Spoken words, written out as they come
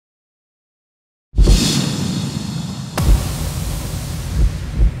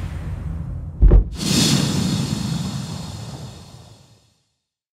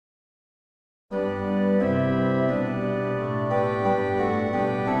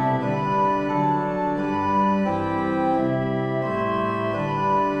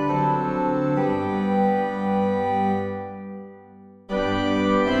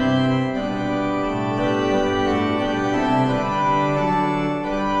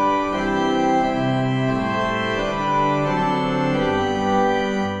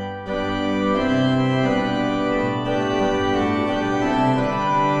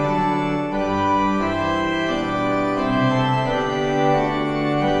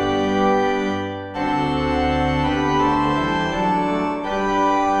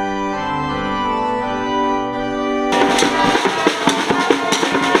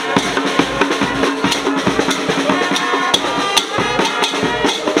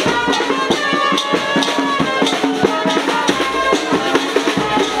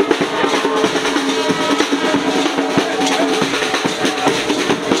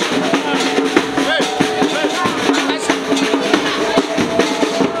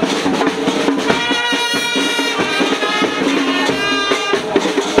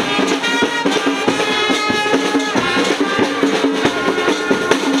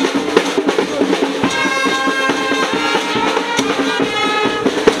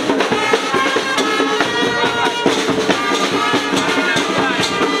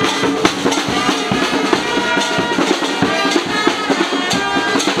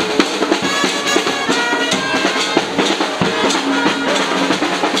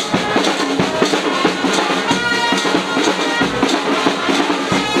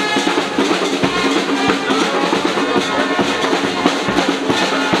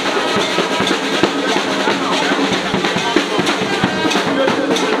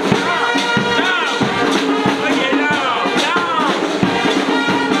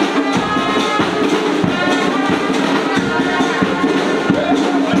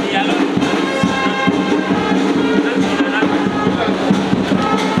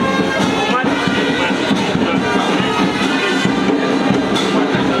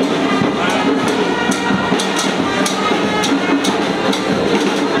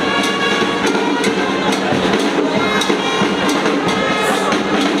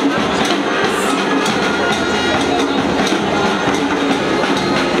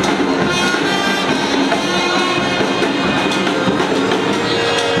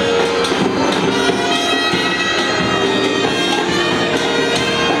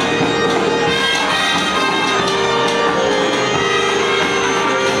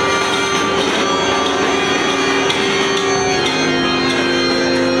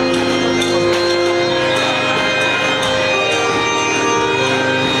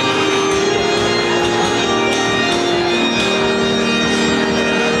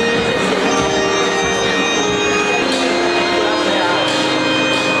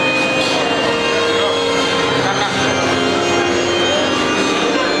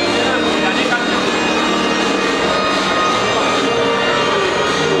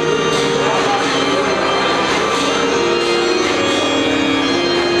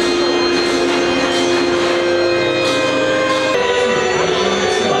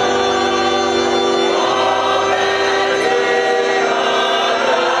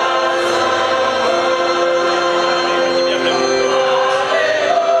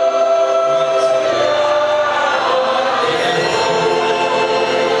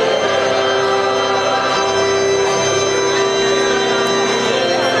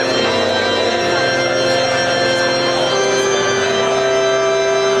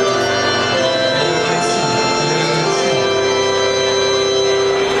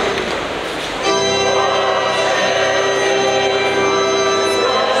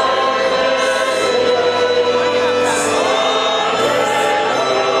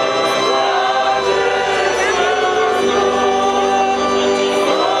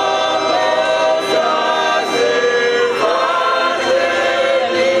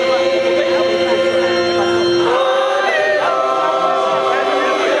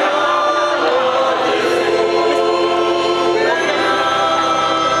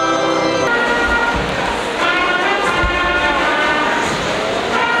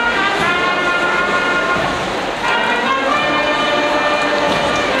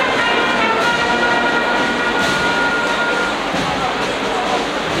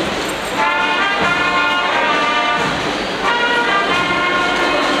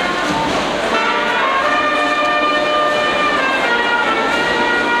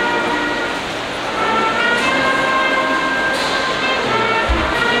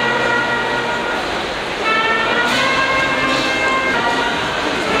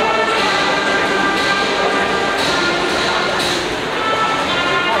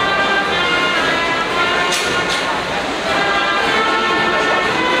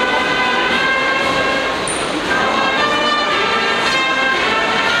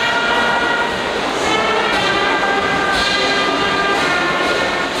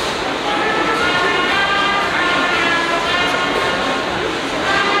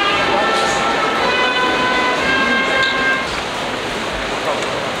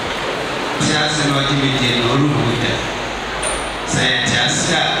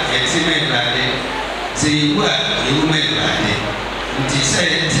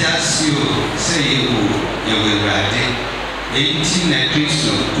say you will ride 18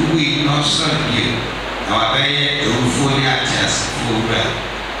 Christo, 2 weeks, not so you. Our bay, you fully adjust for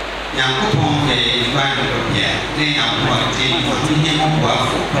young upon the environment. They are wanting to him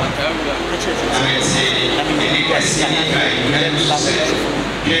waffle. I will say, any Cassidy by University,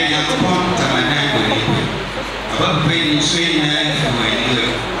 they are upon Tamanaguri. About when you swing when you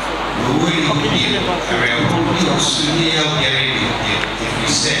will be a soon if we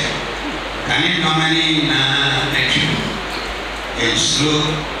say, can you normally a slow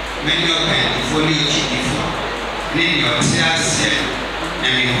many of them fully before. Name your tears,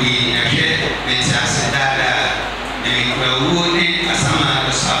 and we appear with us that and we were wounded as some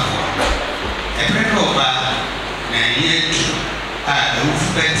other suffer. A break over and yet the roof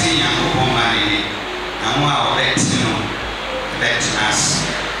betting and woman and wow, betting us.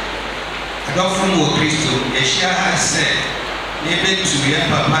 I don't know Christo, a share has said, maybe to your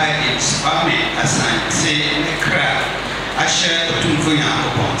papa is family as I say in the crowd. I share the two for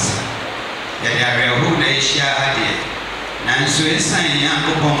young bonds. That they are who they share idea. Nancy is saying young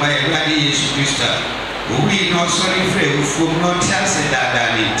upon by a bloody Christo. We not sorry for who not tell us that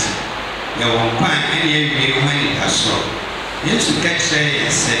I need. There won't find any of you when it has so. Yes, to catch there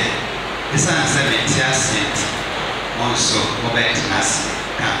and say, the son said it just it. Also, Robert Nassi.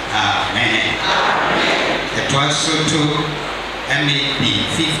 Amen. It was so to MEP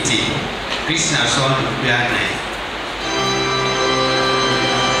 50. Christian son of Brianna.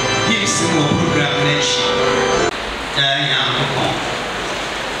 Gives more program nation. Young upon.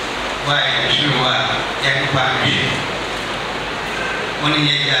 Why, sure, young parish. One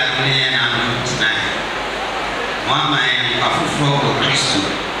year, and I'm tonight. One man of a Christo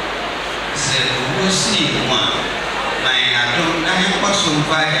said, we'll see one. I don't know what's on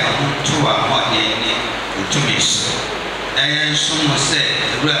fire to our body to miss. I am soon said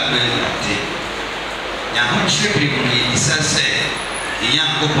the rabbi. Now, shipping me is a say, the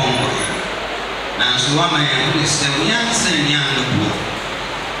young upon now, so one man who is the young son, young poor,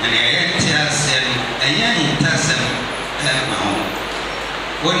 and I tell them a young tassim at my home.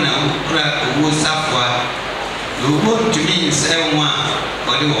 When I would crack a wood suffer, you want to mean 7 1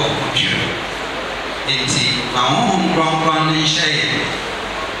 or the war. My own ground in shade.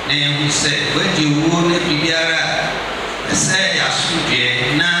 Then we said, what do you want to be? I say, I should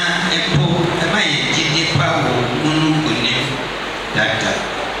be now a poor, and my giddy power, that.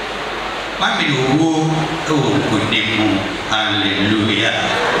 Why do you good name? Hallelujah.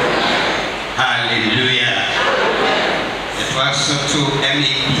 Hallelujah. It was so to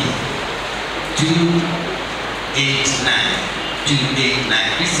MEP 289.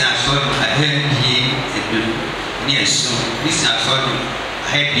 289. This is what I heard here near soon. This is what I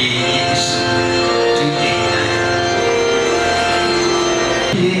heard here soon.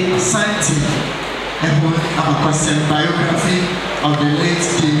 289. Asante, I'm a question biography of the late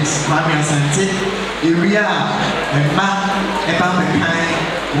James Kwame Asante. Area and man about the kind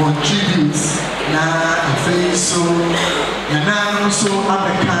one tributes na a face so and now so I'm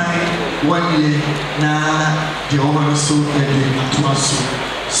the kind 1 year na the woman so and to us.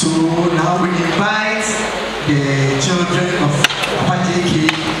 So now we invite the children of Apateke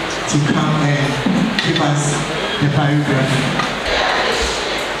to come and give us the biography.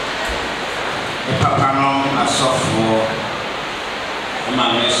 Papa no asofo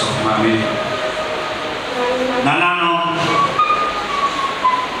mama so mama nana no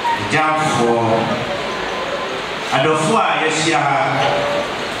jamfo adofo a yeshia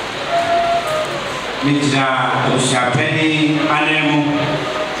mitra oshapeni anemu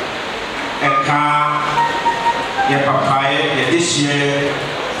eka ye papa ye deshie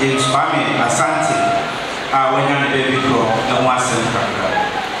ye Kwame Asante a wanya baby go e ho asem kakra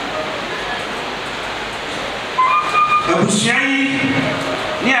Abushai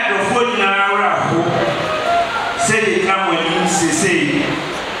ni adofo nyina awrafo sei na wani sesei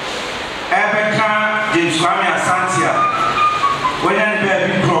ebeka James Kwame Asante a wanya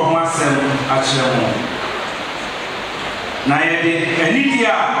baby go ho asem akire mo na yede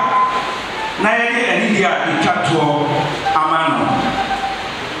anidia itwato amano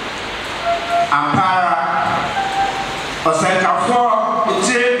ampara osekafo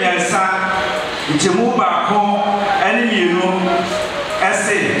ite biansa itemu baako eni mienu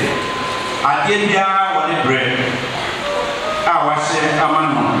ese ade bia woni bre a wahye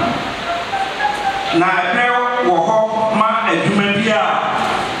amano na ebe wo ho ma adwuma bia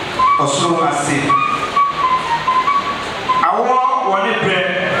osoro ase awo woni bre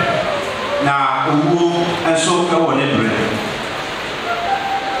na owu enso e woni bre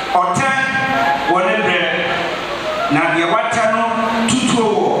ote woni bre na de wata no tutuo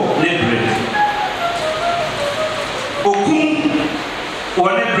wo ne bre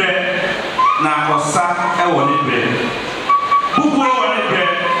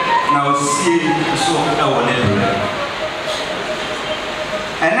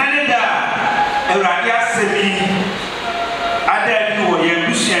ɛnane da awurade asɛmi ada bi wɔ yɛn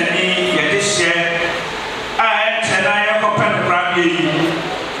busuani yɛde hyɛ a ɛnkyɛ na yɛkɔpɛ no korabea yi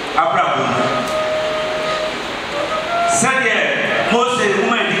abrabɔ mu sɛdeɛ Mose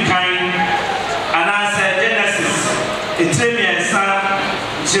nwoma edi kan anaasɛ Genesis etire mmiɛnsa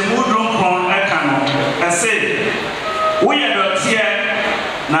nkyɛmu dunkron ɛka no ɛsɛ woyɛ dɔteɛ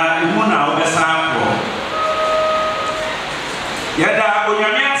na emu na wobɛsan akɔ yɛda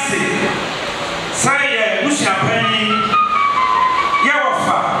onyame ase sɛ yɛ busuapanyin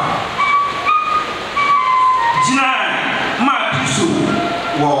yɛwɔfa gyina maa Kristo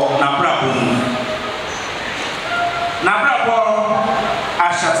wɔ n'abrabɔ mu n'abrabɔ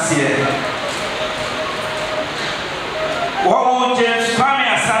ahyɛseɛ wɔwɔ James Kwame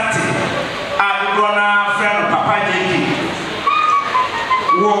Asante a dodoɔ no frɛ no Papa Jeki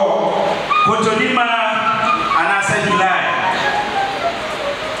wɔ Kotonima anaasɛ July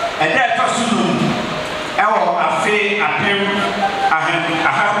ɛdɛ ɛtɔ so num ɛwɔ afe apem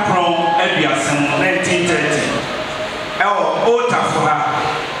ahankron aduasɛm 1930 ɛwɔ Otafo ha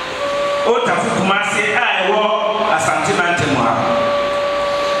Otafo Kumase a ɛwɔ Asante Mantam ha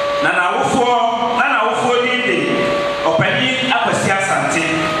na n'awofoɔ din de ɔpanyin Akwasi Asante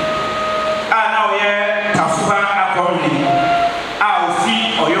a na ɔyɛ Tafo ha akɔrɔni a ofi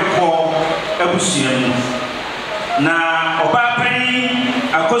ɔyɔkɔ abusua mu na ɔbaa panyin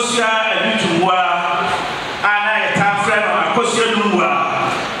Akosua Adutumua a na yɛta frɛ no Akosua Numua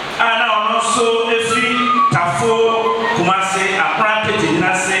a na ɔno nso efiri Tafo Kumase Akora Pete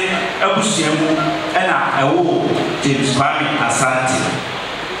Nase abusua mu ɛna ɛwɔ James Kwame Asante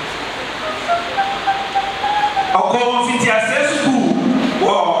ɔkɔ mfitiase sukuu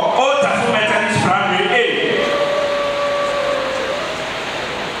wɔ Otafo Methodist Primary A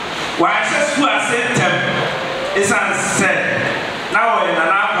wɔahyɛ sukuu ase ntɛm ɛsiane sɛ na wɔyɛ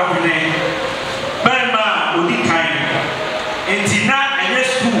nana akɔpene bɛrima a odi kan nti na ɛnyɛ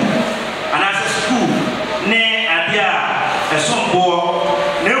sukuu anaasɛ sukuu ne adeɛ a ɛsomboɔ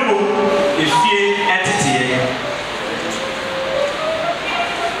na mmom efie ɛteteɛ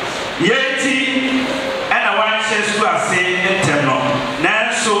yɛnti ɛna wɔahyɛ sukuu ase ntɛm no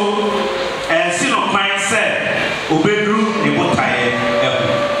nanso ɛnsi no kwan sɛ obɛduru ne botaeɛ ɛho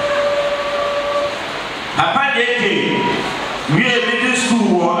Papa Jeki wie middle school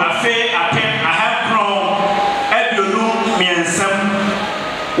wɔ afe apem ahankron aduonu mmiɛnsam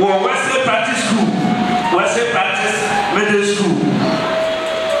wɔ Wesley Practice School Wesley Practice Middle School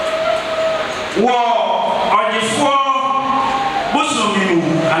wɔ ɔgyefoɔ bosomi mu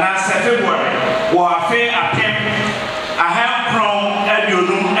anaasɛ February wɔ afe apem ahankron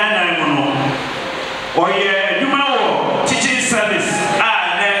aduonu ɛnan mu no ɔyɛ adwuma wɔ teaching service a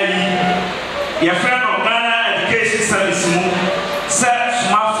na yi yɛfrɛ no Ghana Education Service mu sɛ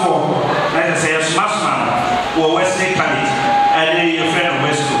somafoɔ na yɛ sɛ yɛ somasoma no wɔ Wesley College ɛne yɛfrɛ no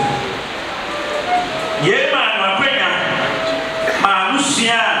Wesco yɛn maa no akwanya maa no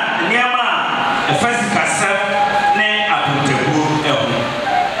sua nneɛma a ɛfa sikasɛm ne apontabuo ɛho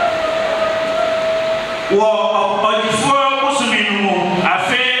wɔ ɔgyefoɔ bosomi no mu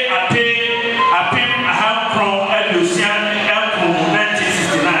afe apem ahankron aduosia ɛnkron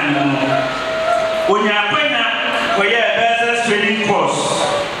 1969 no onye akwanya kɔyɛ business training course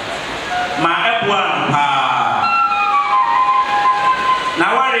ma ɛboa no paa na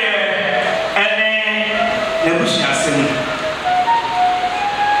wareɛ ɛne n'abusuasɛm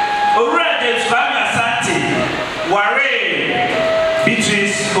owura James Kwame Asante waree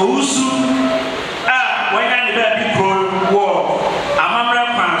Beatrice Owusu a wɔnya ne baabi kuro wɔ amammerɛ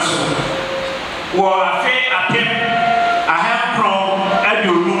kwan so wɔ afe apem ahankron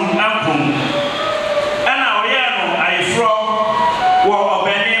aduonu ankron ɛna ɔyɛ no ayeforɔ wɔ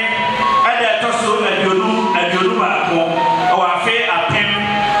ɔbɛnim ɛda ɛtɔ so aduonu baako ɛwɔ afe apem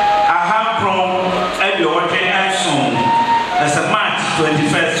ahankron aduɔwɔtwe nson ɛsɛ March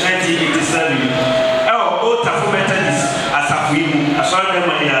 21st 1987 ɛwɔ Otafo Methodist asafo yi mu asɔre dɛm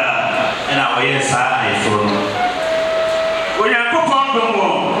yi a ɛna ɔyɛ saa ayeforɔ no Onyankopɔn dom wɔ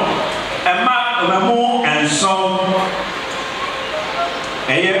ɛma ɔmamu nson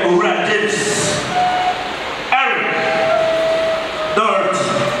ɛyɛ owura James Eric Dorothy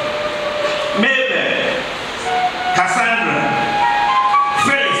Mabel Cassandra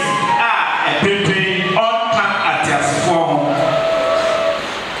Felix a ɛpempe ɔka atiasefoɔ ho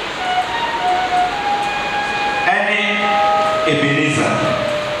ɛne Ebenezer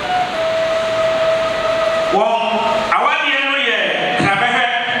wɔn awadeɛ no yɛ krabɛhɛ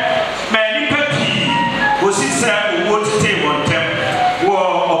ma nnipa pii osi sɛ owuo tetee wɔn ntam wɔ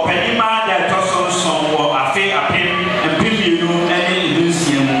ɔpanyin maa da ɛtɔ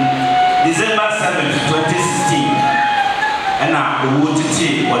 2016 ɛna owu tete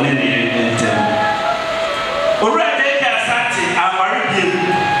ɔne ne ntɛm owura JK Asante aware biem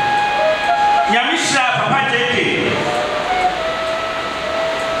nyame hyira papa JK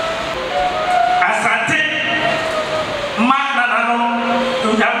Asante ma nanano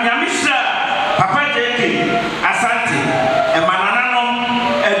nyame hyira papa JK Asante mananano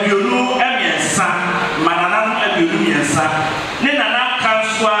aduonu emiensa mananano aduonu miensa ne nana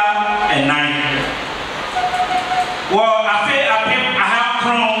kanswa enan wo afi apem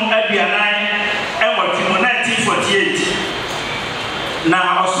ahakron aduanan enwati mo 1948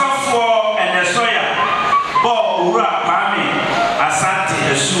 na osofo enesoya bo owura Kwame Asante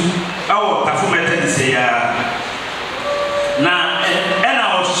esu awo tafumete diseya na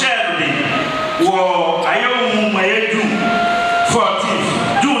ena o share de wo ayomu mayedu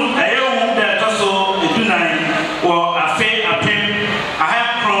 14 June ayomu de toso edunan wo afi apem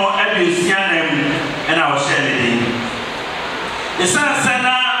ahakron adusianem ena o share de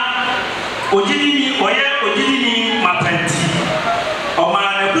Sana ojidini oye ojidini mapenti oma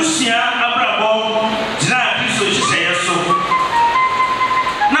na busia abrabo jina Kristo hyehyɛ so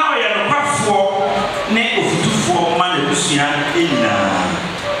na oye no kwafo ne ofutufo ma na busia enina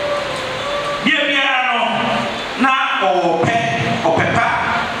bia no na opepa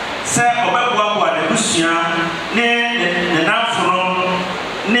sɛ obɛboaboa na busia ne nanforo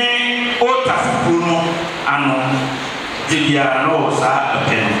ne otafo no ano Dia no sa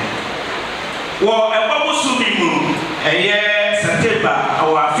apen wo ebobusu mi mu eye September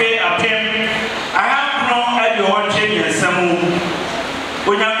awafe apem ahapno ade o twemi asamu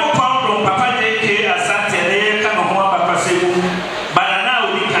onyankopon do papa JK Asante ne ka no ho abakasemu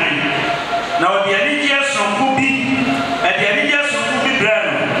banana odi kan na odi ani je sonku bi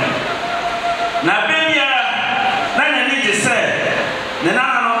brano na bebia na nyani je se ne na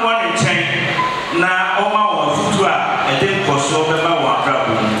no wo ne chen na oma wo futu a koso beba wa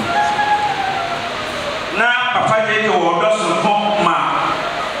brabo na papa JK wo doso ko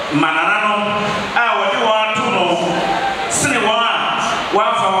manana no a wode wa to no sene wa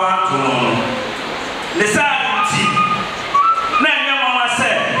fa wa to no le sa ti na nya mama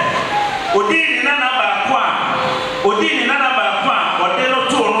se odini nana ba kwa ode no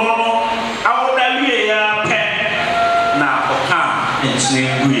to no awoda wie ya pe na oka enchine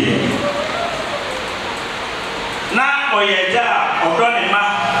guye na oyeja odoni ma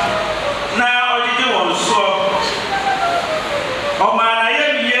na ojiji won so o ma na ye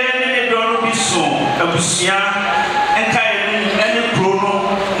biye ne do no biso abusia enka ene pro no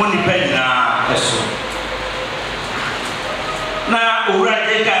moni pagina eso na owura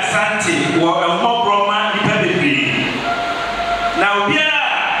JK Asante wo emmobroma ni pebebri na obia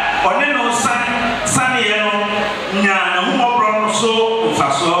one no sane ye no nya na hummobro no so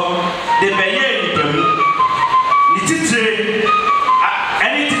mfaso de beye ni pemu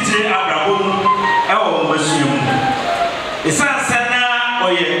any titire abrabom ewo mbasuam esansana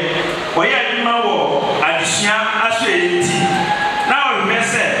oye adwuma wo adesua aso enti na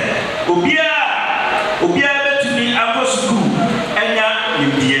oremese obia betumi akosuku enya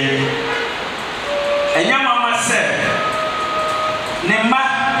nimbie enya mama se ne ma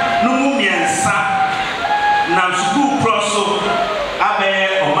no mu miensa na suku proso abe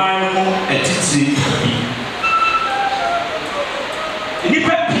oman mu etitire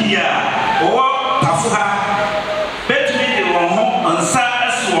nipa pia o tafuha betumi de won ho ansa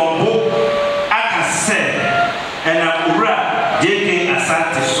asombo akase ena owura JK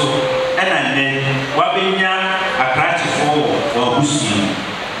Asante so ena ne wabenya akrachifo wa busu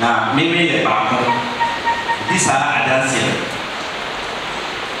na meme ye baako disa adanse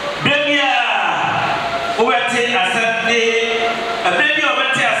bemia obete asante bemia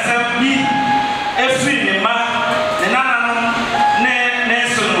obete asambi efri ne ma ne nana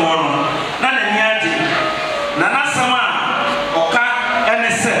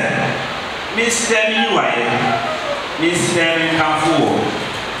Mr. Waye, Mr. Kamfu,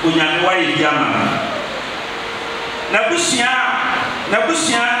 Unyani Waye Diama. Nabusia,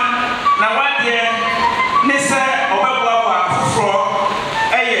 na wadie, Nessa, Obawa, Fro,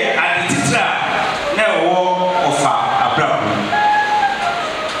 Aye, Adititra, Newo, Ofa, Abraham.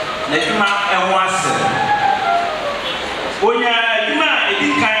 Nekuma, and Wassa. Onya, Yuma,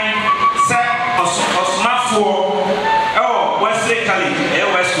 Edikan, Sir, Osmafo, Wesley Kali,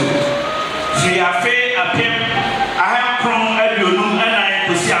 Westwood. Free afe apem ahakron aduonum ana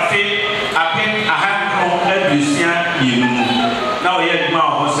ekosi afe apem ahakron adusia yenu na oye adwuma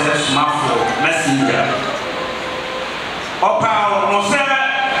ho se smafo message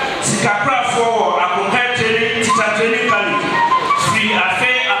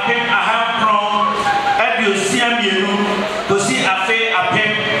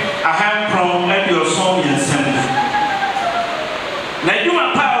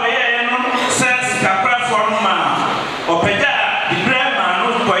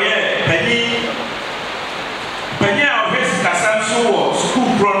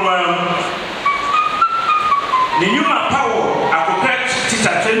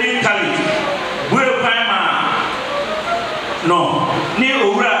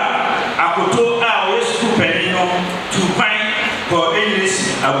owura akoto a o yesu penino to find for English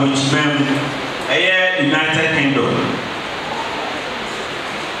abujimem United Kingdom.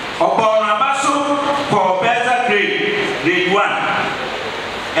 Upon Abaso for Beza grade 1.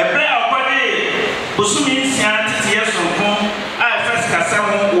 A prayer of body, Busumi Sianti Yasum, I first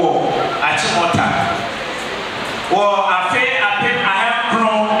Cassam war at Chimota. Or a fair I have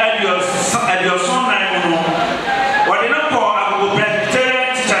grown at your son. What in a poor Abu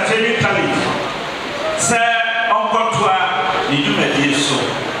Presbyterian Teacher College. Sir, Uncle Tua, the Juma so.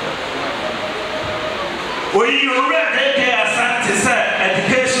 When you read Asante said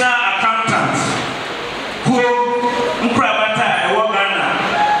educational accountant who Mkrabata Ewagana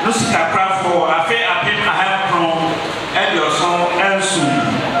Nusika Crafo Afe Apim Aham from Edioson Elsun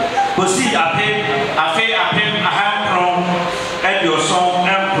Kosi Afe Apim Aham from Edioson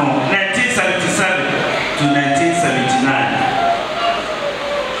Empron 1977 to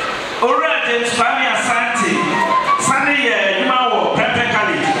 1979. Ora James Kwame Asante Sunday Yumawo Pepe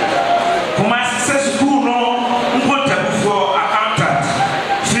College Kumasi School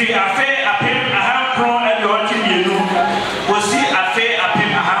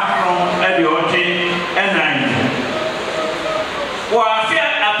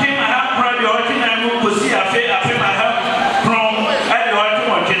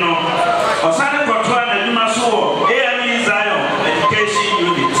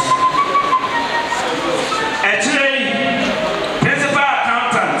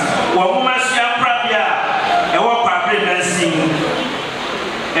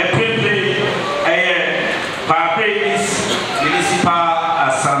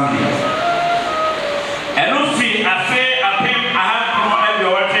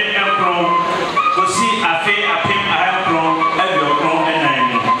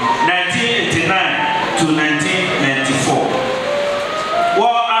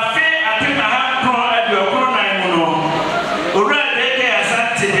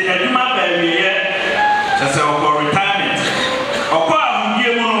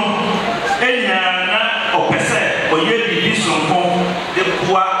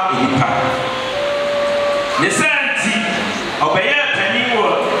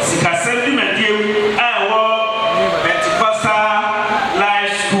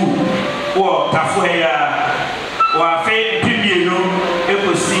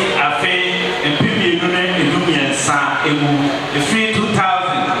Free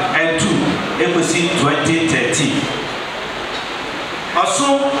 2002 equity 2013. Also,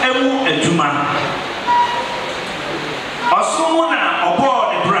 emu ejuma. Also, muna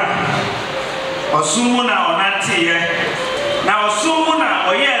obo de bra. Also, muna onati ye. Na also muna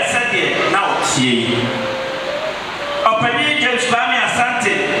oye sede na otie. Opani James Kwame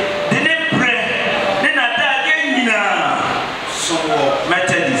Asante. Dene pre. Dena da ye nyina. So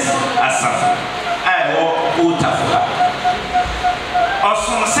Methodist Asaf. I wo utafuha.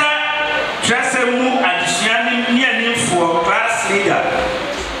 Osonsa Trasemu additionally near for class leader.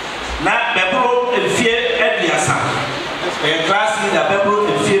 Na Bebro and Fear Ediasa. A class leader Bebro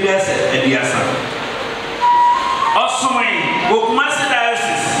and Fear Ediasa. Osomai, Okumasi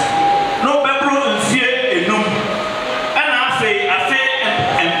diocese. No Bebro and Fear Enum. And Afe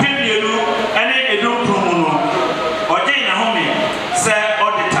and Pimino and Edum Promono. Or Jane Home, Sir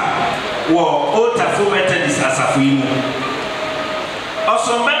Auditor, war Otafu Methodist Asafimu.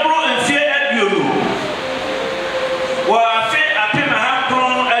 Also, Bebro and Fear Ediolu. Or Afe Apima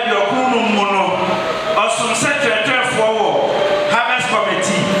Hampron at your Kunum Mono. Or some secretary for Harvest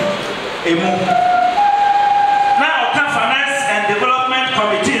Committee. Emu. Now, Finance and Development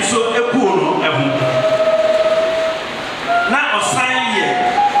Committee so Ekuno Emu. Now, sign ye.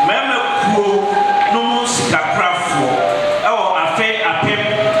 Meme Kuo no Sika Crafo. Or Afe Apim.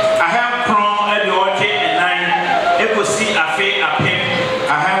 I have grown at your and 9. Echo see Afe Apim.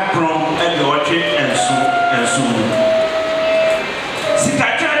 I have grown at the orchard and soon.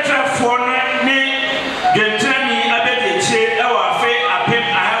 Sitacha for ne Gentani Abedi Che, our fate, I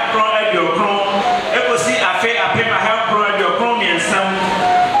have grown at your crown,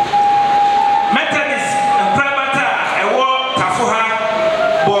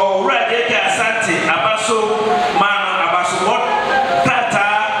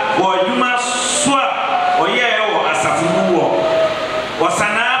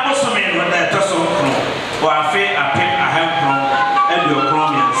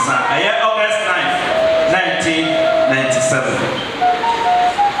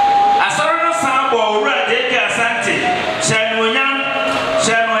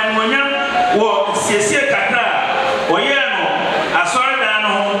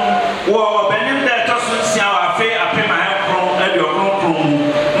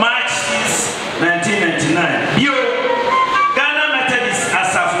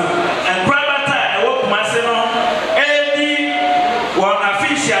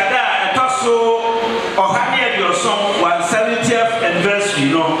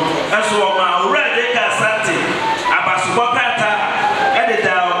 no eso ma owura de ka asante abasobɔ kata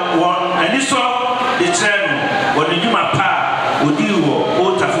ededa won ani so de kyerɛ no won adwuma pa odi wɔ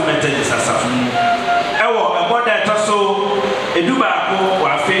Otafo Methodist asafo mu ɛwɔ ɛbɔda ɛtɔ so edubaako wɔ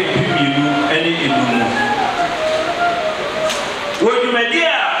afe pimienu ɛne edumu wɔ dwumadi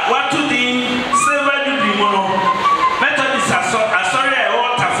a wato din silver jubilee mu no Methodist asɔre a ɛwɔ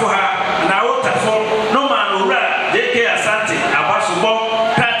Otafo ha na Otafo no ma no owura de ka asante abasobɔ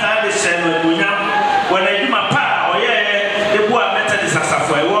kata de hyɛ no adunyam wɔ adwuma pa ɔyɛ de boa Methodist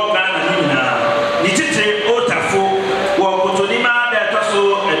asafo ɛwɔ Ghana no nyinaa ni titire Otafo wɔ kotonima da ɛtɔ so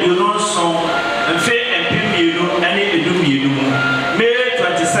aduonu nson mfe mpemienu ɛne edumienu mu May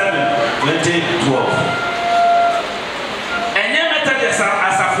 27, 2012 ɛnyɛ Methodist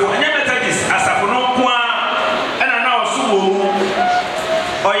asafo no nko a ɛna na ɔso wɔ mu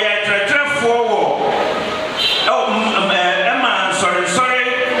ɔyɛ trɛtrɛfoɔ wɔ ɛma nsɔresɔre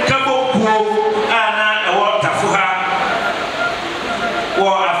kabokuo a na ɛwɔ Otafo ha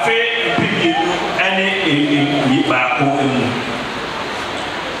wɔ afe mpemienu ɛne baako mu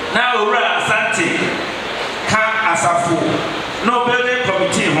na owura asante ka asafo no building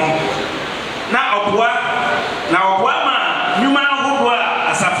committee ho na ɔboa ma nnwuma ahodoɔ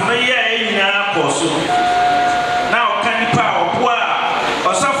a asafo no yɛ nyinaa kɔ so na ɔka nipa a ɔboa a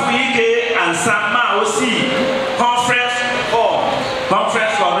ɔsafo yi ke ansa ma osi conference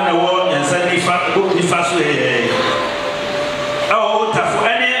hall no na wɔ yɛnsa nifa so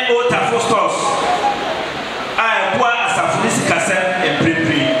Otafo stores a ɛboa asafo no sikasɛm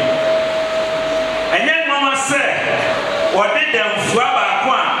mprempren ɛnyɛ nnɔma sɛ wɔde dɛmfua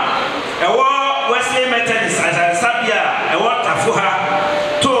baako a ɛwɔ Wesley Methodist asasabea ɛwɔ Otafo ha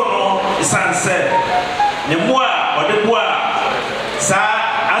too no isan sɛ ne mmoa a ɔde boa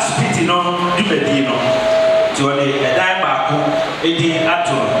saa asopiti no dwumadi no nti ɔde ɛdan baako edi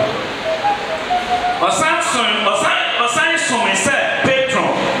ato no ɔsan some sɛ patron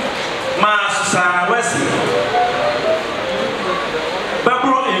ma Susana Wesley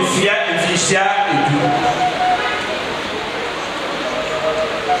baburo mfihyia edu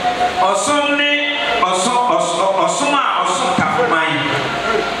ɔsom a ɔsom kafoman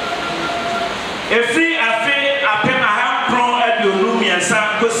efiri afe apem ahankron aduonu mmiɛnsa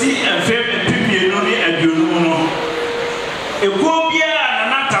kosi mfe mpemienu ne aduonu no ekuo biara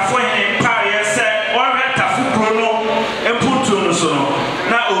na Otafo hene mpaeɛ sɛ ɔhwɛ Tafo kuro no mpuntuo no so no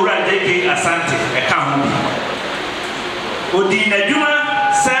na owura deke asante ɛka ho bi odi n'adwuma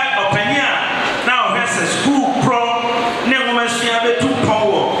sɛ ɔpanyin a na ɔhwɛ sɛ skuul korɔ ne nwomasua bɛtu pɔn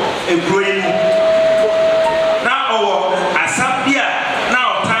wɔ ekuro yi mu na ɔwɔ asam bi a na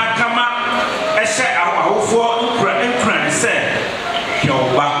ɔtaa kama ɛhyɛ ahofoɔ nkura sɛ hwɛ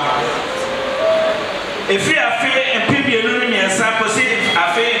ɔba efiri afe mpemienu ne mmiɛnsa kɔsi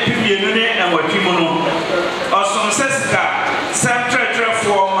afe mpemienu ne nwɔtwe mu no ɔsom sɛ sika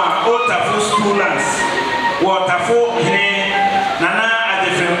sɛntrɛtrɛfoɔ ma Otafo school lands wɔ Otafo hene Nana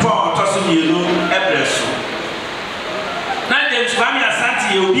Adefrempɔn ɔtɔ so mmienu ɛbrɛ so na James Kwame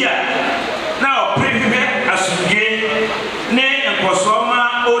Asante yɛ obi a na ɔpere hwehwɛ asomdwie ne nkɔsoɔ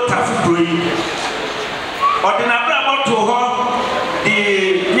ma Otafo kuro yi ɔde n'abrabɔ too hɔ de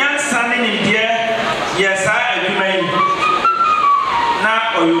nyansa ne nimdeɛ yɛ saa adwuma yi na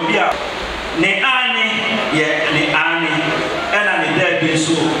ɔyɛ obi a ne ane yɛ ne ane ɛna ne daabi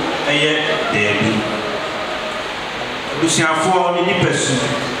nso ɛyɛ daabi abusuafoɔ ne nipa su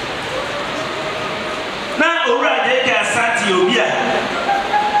na owura de ka Asante yɛ obi a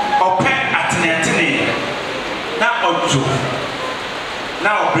ɔpɛ atenetene na ɔdwo na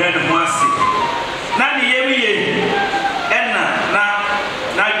ɔbrɛ ne ho ase na ne yɛm yɛ ɛna na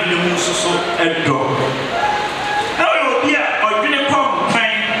n'adwene mu nso so ɛdɔ na ɔyɛ obi a ɔdwene kɔm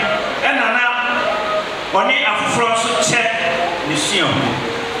kan ɛna na ɔne afoforɔ nso kyɛ ne sua ho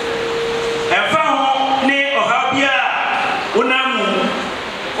ɛmfa ho ne ɔhaw bi a wonam mu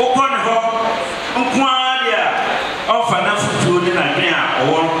wokɔ ne hɔ nko ara deɛ a ɔmfa n'afotuo ne n'adwene a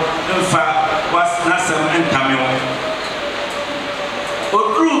ɔwɔ mfa n'asɛm nkame ho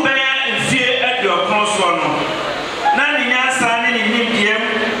oduru bɛyɛ mfie aduɔkron soɔ no na ne nyansa ne ne nimdeɛm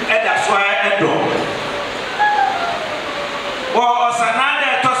ɛda so ɛdɔ wɔ ɔsanada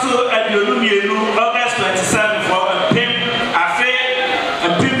ɛtɔ so aduonu mmienu August 27 for afe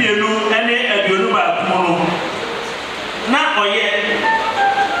mpemienu ɛne aduonu baako mu no na ɔyɛ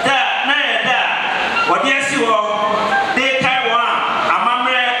da wɔde asi hɔ de kae wɔn a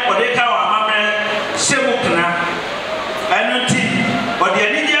amammerɛ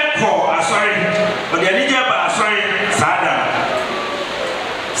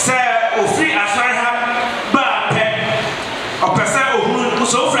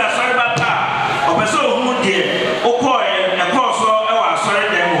so fra sorry bata obeso hu de okọ ekọ so e wa sorry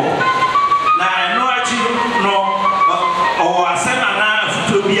dem ho na no achi no o asema na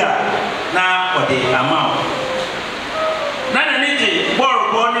futo bia na ode ama na na niji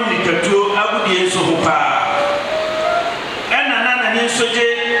borbo ni nikatuo agudie so ho pa ena na ni soje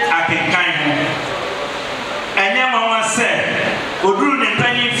akenkan ho enye mama se oduru ne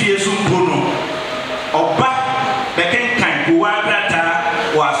tani fie so mpono oba bekenkan kuwa grata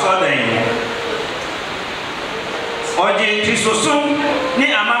wa sodan oje tisosum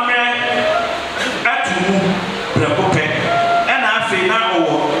ni amamre atumu prekope ena afi na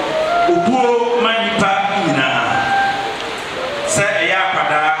owo obuo manipa nyina se eya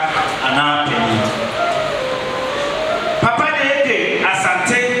kwada ana peni papa de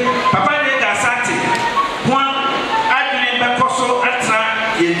asante ho adwene bekoso atra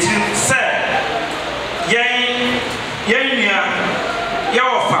yetim se yen nia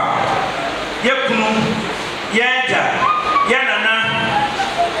yewofa yekunu yeja yanana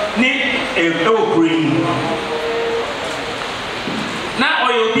ni ewokrin na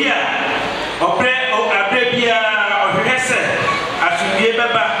oyobia abrabia ohwehese asubie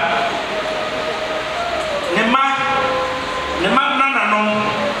beba ne ma nananom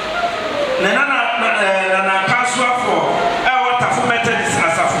ne nana kasuafo watafu methodist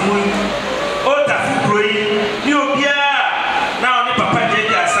asafumu o tafu broi ni obia na oni papa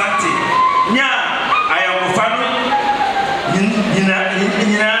jeje asante nya ayomofano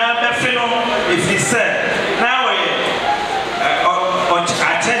nyina befino efise na we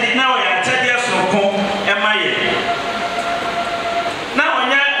achedi na we achedi asoko emaye na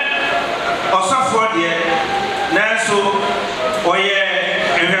onya osafo de na so oye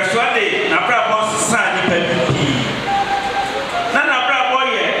ehwesode na brabo sa ni papi na brabo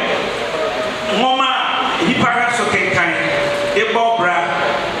ye ngoma hipara so kenkan ebobra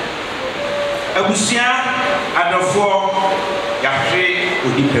abusia adofo yahwe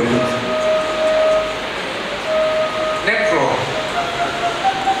odipamu necro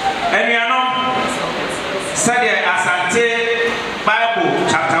eniano sade asante Bible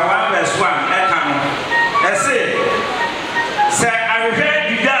chapter 1 verse 1 ekano ese se ahwe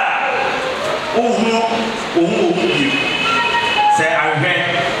juda ohun bi se ahwe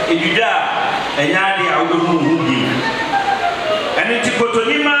juda enyade awuhu bi eni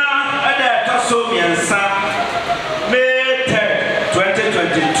tikotonima ada taso miensa May 3,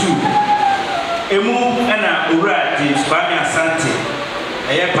 2022 emu ena ura James Bami Asante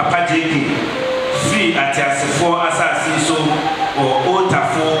eye papa JK free atiasefo asasi so o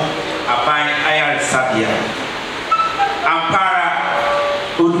otafo aban ayar sabia ampara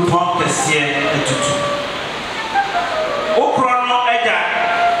odupon kese etutu okrono eja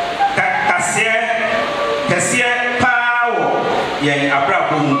kase pawo ye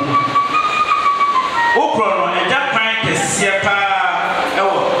abrabo mu okrono eja pan kese pa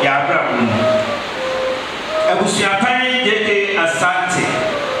ewo ya abrabo mu abusia pan JK Asante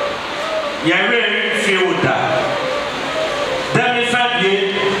yare fiuda dami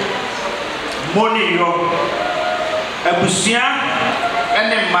fadie moni yo abusia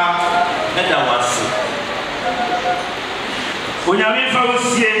ene ma eda wase onyame fa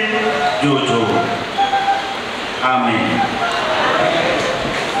wosie jojo amen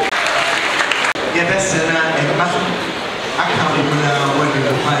yebesena ema akamuna wodi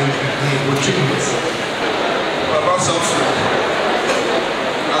mai wotributes baba sofu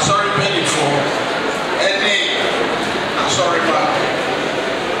sorry penny for any sorry ma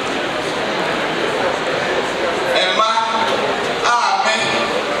Emma amen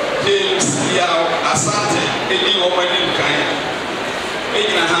James ya Asante edi wo mani kan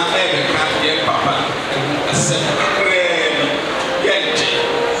ejina ha ebe kan ye papa ese kremi yenje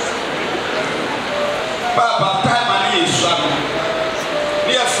papa time ani yesu am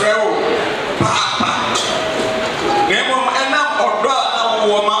ni afrewo papa nemo ena odo na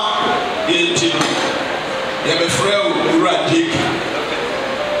wo ma yenje ye be frewo ura JK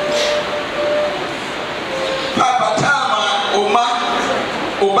papa tama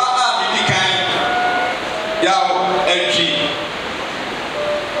oba amedikan yawo entry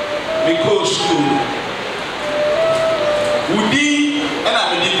because school udi ena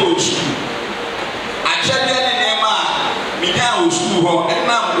medical school achade ne nema minya o school ho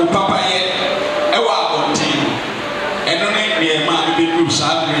enam o papa ye ewa abonti eno ne nema be group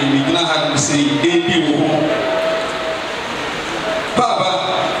sadre mi gina ha say ebi wo papa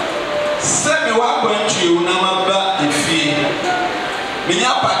se mi wa kwantu o na maba efie minya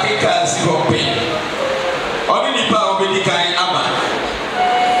pakeka si hope oni nipa obedi kan aba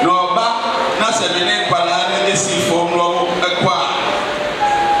no ba na se me ne kwala na esi form lo ekwa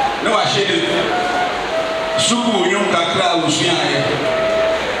No, I should Suku, young Kakra, Ushia.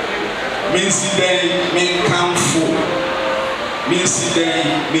 Minsi day, men come for Minsi day,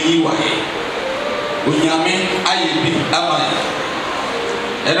 me way. Unyame, I be Amai.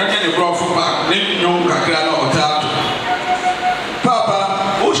 And I get a brought for back, young Kakra or Tato.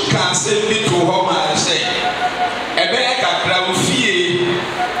 Papa, which can say me to home, I say. A bear Kakra fee,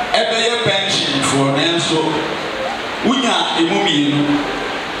 a bear pension for an so. Unya, a mummy.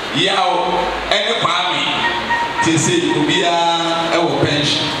 Yao, any palmy, to say, Ubia, our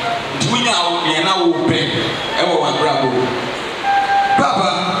pension. Twinya, and I will pay, our bravo.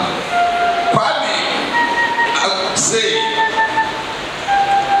 Papa, Kwame, I say,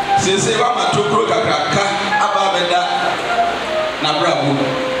 Mama to Krokaka, Ababeda, Nabravo.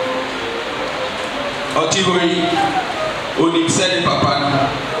 Otivoi, Odim said, Papa,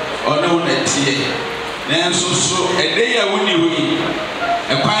 or no net here. Then so, a day I wouldn't win.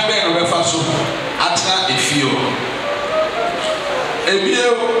 A quite better of a faso, Ata if you. A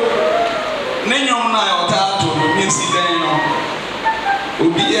view, Nanyum na Tato, means Dano,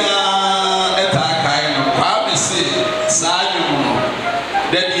 Ubia Etakai, Kwame say, Sayum,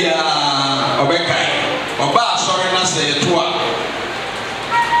 Dedia, Obekai, Oba, sorry, not say to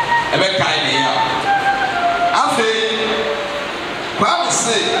Ebekai, Afe, Kwame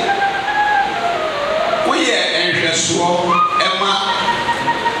say, we are interested, Emma.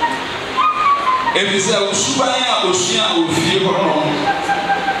 If you say, Subaya, Ocean, will feel no,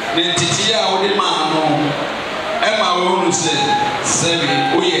 then Titia, or the man, Emma will say,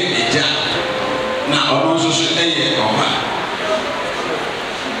 Seven, we are a jam. Now, also should a year or man.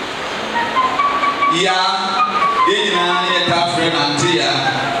 Ya, yet our friend Antia,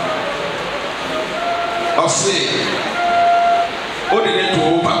 or say, what did it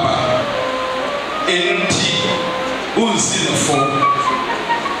to Papa? In tea, who's in the phone?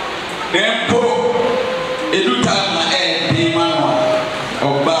 Then edu time na di manwa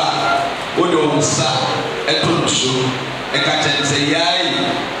oba odo nsa eto so e ka chense yai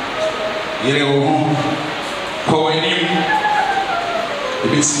yere wo ko wanim e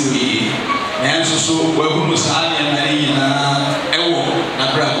bisi yi nanso so wahunu sa ne na nyina ewo na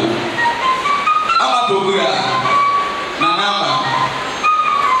brago ama bogura na namba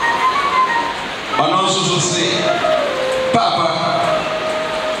ono so say papa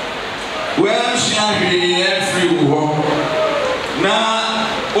when she had free war, now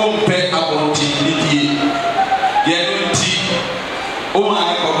Ompe Abonti, Yanti,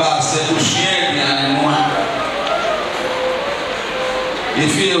 Oma Koba said, Ushia and one.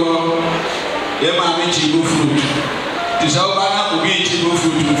 If you were Yama Chibu fruit, Tisabana will be Chibu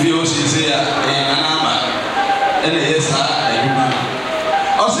fruit to feel sincere and Anama, and yes, I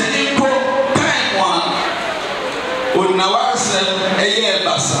say, Impo, time one, would now said a year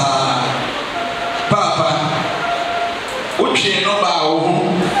basa. Papa, Uchi no bow,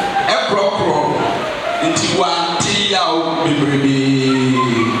 a procro, into one tea out, baby.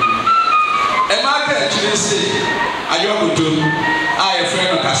 A market, you say, I go to, I a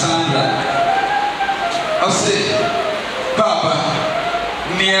friend of Cassandra. I say, Papa,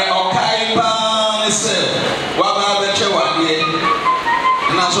 near Okaiba, myself, what about the Chewa here?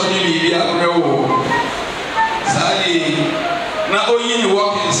 And I saw you be a real Sally, now all you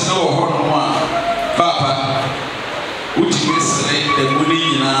walkers know one. Papa, which is the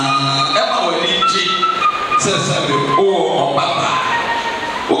Budina, Emma Winichi, says, oh, Papa,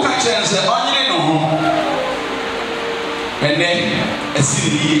 who can chance the onion home? And then a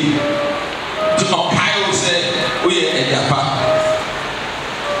city to Ohio said, we are a Japan.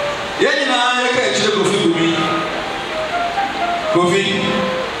 Yanina, you can't check with me. Coffee,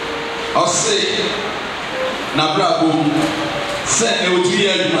 or say, Nabrabu, send you to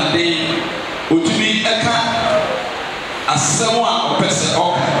hear my day. Utumi eka asemwa opese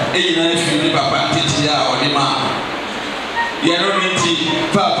oka eyina efi ni papa titia odima yero niti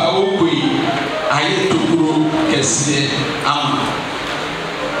papa okui aye tukuru kese ama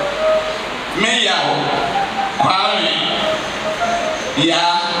meyawo kwame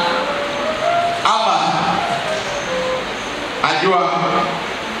ya ama ajwa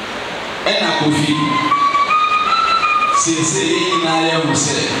ena kofi sese ina ya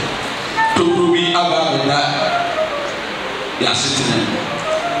muse to be about that. Yasitine.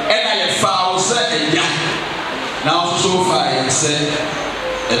 And I found set a ya. Now so far I said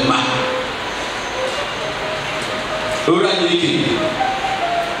a man. Ura yiki.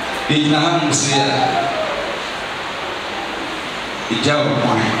 Ignahan Musia. Ijawa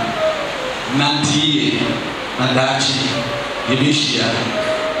mwana. Nanti Nadachi. Ibishia.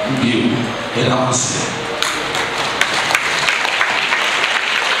 Mbiu. Edawase.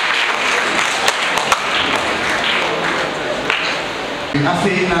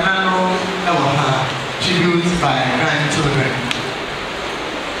 Afi Nanano Ewaha, tribute by grandchildren.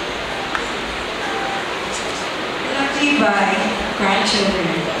 By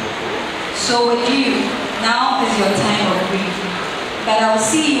grandchildren. So with you, now is your time of grief. But I will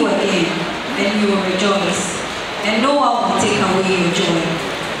see you again, and you will rejoice, and no one will take away your joy.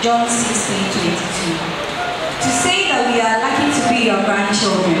 John 16:22. To say that we are lucky to be your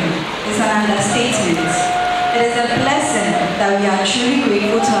grandchildren is an understatement. It is a blessing that we are truly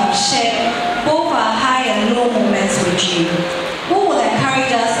grateful to have shared both our high and low moments with you. Who will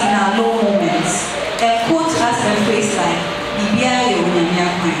encourage us in our low moments and quote us a phrase like,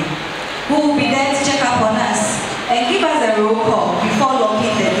 who will be there to check up on us and give us a roll call before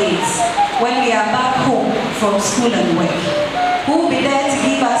locking the gates when we are back home from school and work? Who will be there to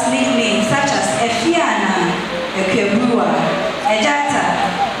give us nicknames such as Efiana, Ekebrua, Ejata,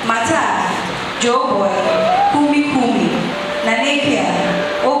 Mata, Joe Boy, Kumi Kumi, Nanepia,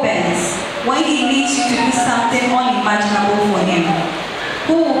 Obens, when he needs you to do something unimaginable for him?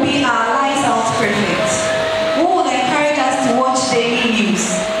 Who will be our lights out prefect? Who will encourage us to watch daily news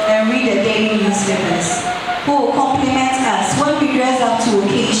and read the daily newspapers? Who will compliment us when we dress up to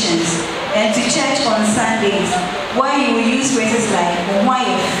occasions and to church on Sundays, where you will use phrases like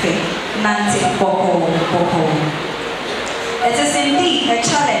Mwayefe, Nante, Boko, Boko. It is indeed a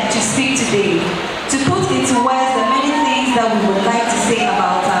challenge to speak today, to put into words the many things that we would like to say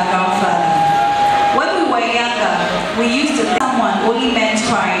about our grandfather. When we were younger, we used to think someone only meant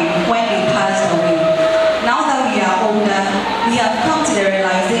crying when they passed away. Now that we are older, we have come to the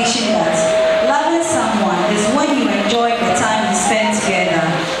realization that loving someone is when you enjoy the time you spend together,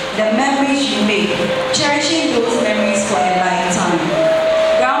 the memories you make, cherishing those memories for a lifetime.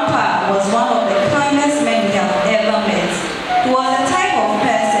 Grandpa was one of the kindest men we have ever met. He was the type of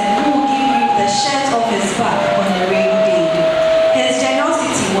person who would give you the shirt off his back on a rainy day. His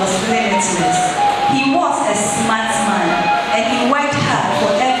generosity was limitless. He was a smart man, and he worked hard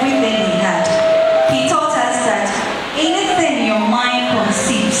for everything he had. He taught us that anything your mind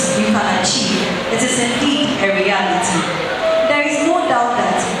conceives you can achieve. It is indeed a reality. There is no doubt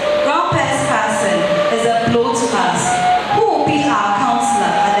that Grandpa's passing is a blow to us. Who will be our counselor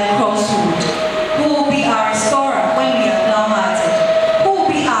at the crossroad? Who will be our restorer when we are downhearted? Who will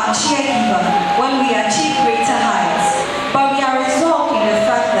be our cheergiver when we achieve greater heights? But we are resolved in the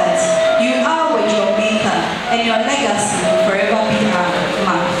fact that you are with your maker, and your legacy will forever be our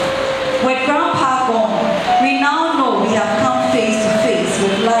mark. With Grandpa gone, we now know we have come face to face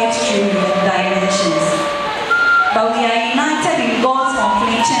with life's true dimensions. But we are united in God's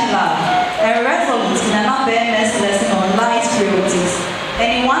unflinching love and resolute in an unbearness lesson on life's priorities.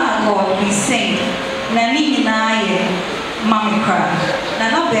 And in one accord we sing, Nani Naye, Mami Kra,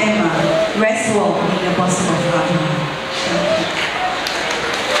 Nana Bema, rest well in the bosom of Abraham.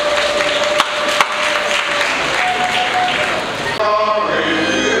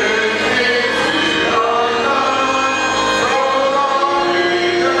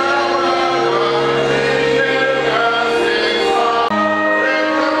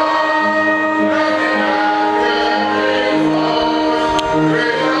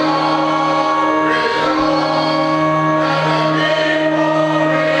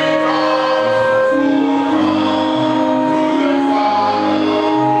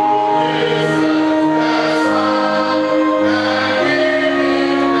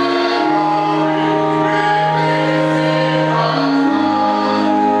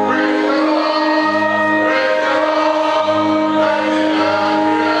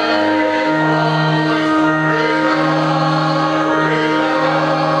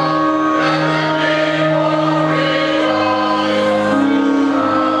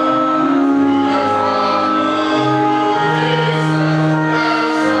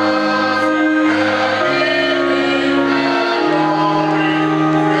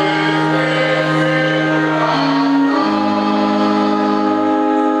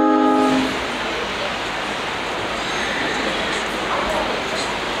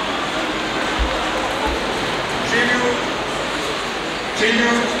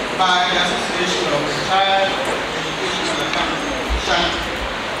 By the Association of Child Education of the Family, SHAN.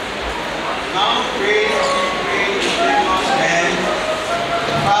 Now pray in the Lord's name,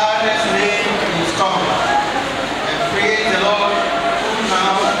 the Father's name is come, and praise the Lord who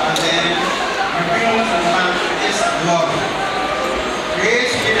now and then reveals and manifests the Lord.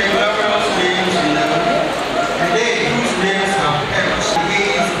 Praise be the glorious names in heaven, and they whose names have perished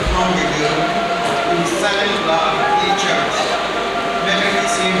against from the girl in silent love in church.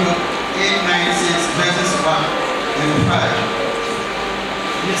 Book 896 verses 1 and 5.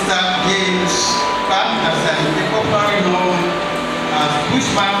 Mr. James Van Hassen, the popularly known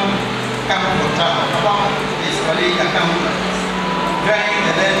Bushman Campbell Town along his colleague accountants during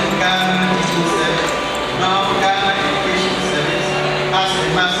the then Ghana Teaching Service, now Ghana Education Service, as a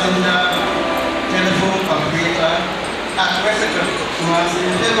messenger telephone operator at Western was in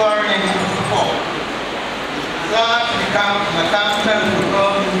February 1954. That became an accountant who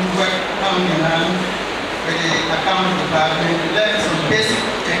brought work hand in hand with the accounting department to learn some basic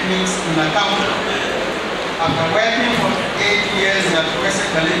techniques in accounting. After working for 8 years at Western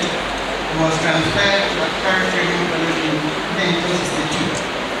College, he was transferred to Accra Training College in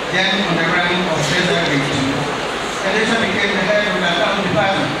 1962, then on the rank of Desert Grade 2, and later became the head of the accounting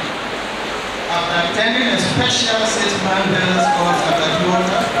department. After attending a special 6-month business course at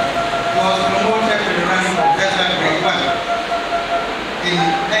Atlanta, he was promoted to the rank of Desert Grade 1. In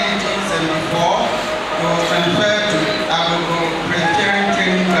 1974, he was transferred to Agogo Presbyterian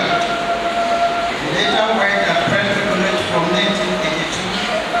Training College. He later worked at Presbyterian College from 1982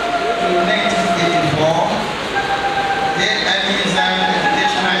 to 1984. He examined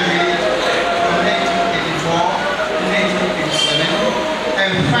educational unit from 1984 to 1987,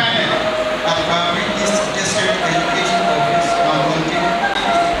 and finally at Bambri East District Education Office on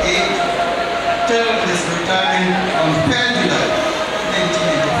 1988 till his retirement on 3rd July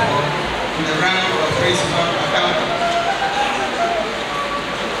 1984 in the rank of principal accountant.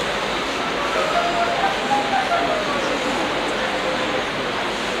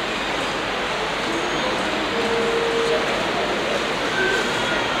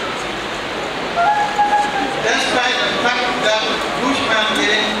 Despite the fact that Bushman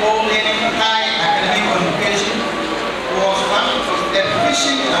didn't hold any high academic education, he was one of the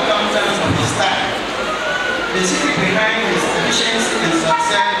efficient accountants of his time. The secret behind his efficiency and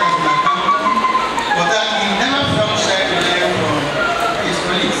success as an accountant was that he never felt shy to learn from his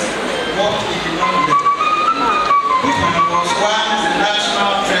colleagues what he did not know. Bushman was once the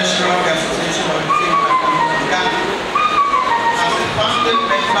National Treasurer of the Association of Retired Accountants of Ghana. As a founding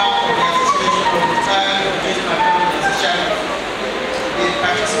member of the Association of Retired Education Accountants Charity, he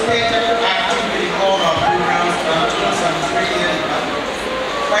participated actively in all our programs until some 3 years back,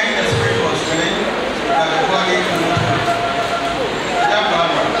 when the spirit was willing, but the body could not hold. Therefore,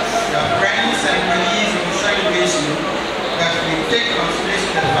 your friends and colleagues in celebration that we take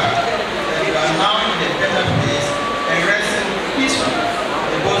consideration the fact that you are now in a better place and resting peacefully in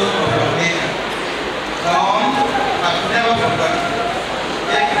the bosom of your Maker. Gone, but never forgotten.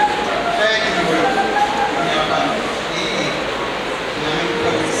 Thank you in your heart.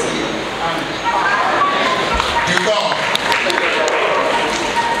 To God.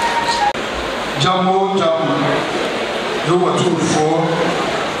 Jambo, you were 2-4.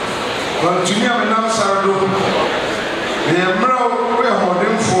 But to me, I'm not sorry. The emerald we're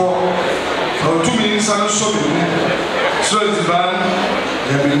holding for 2 minutes and so it's the band,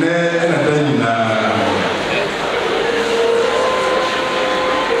 they've been there and then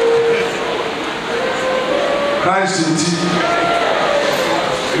Christ in tea,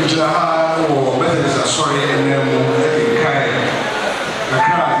 which are or better is a sorry and then kind. The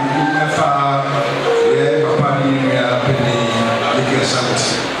cry, you never, Papa, you are penny, you get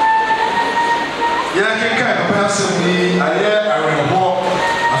something. Yeah, I can kind of person me, I will walk,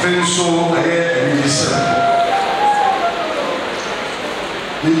 I feel so, I and it is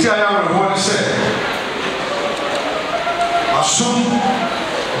the entire what said. Assume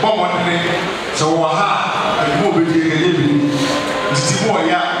Bob, so aha, and move it living, it's more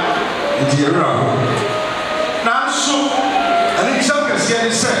ya, and the era. Now, so. I think some can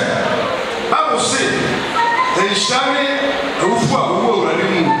say, Bible said, they shall be a roof of the world.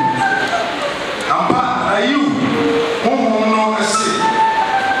 Are you who know a say?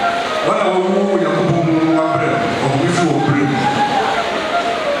 What are you before bring?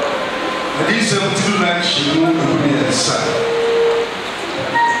 And these are 2 nights she moved me a son.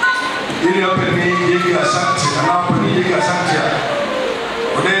 You know, Penny, you got something, and I'll put you got something.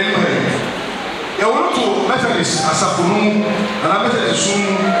 But anyway. I want to Methodist as a Kunu, and I Methodist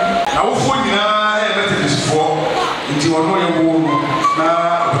soon. I will find a Methodist for until I know your womb.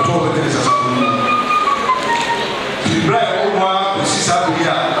 Now, I told Methodist as a Kunu. The bride old one, the sister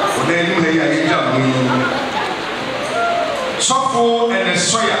here, for then you may have me. Softful and a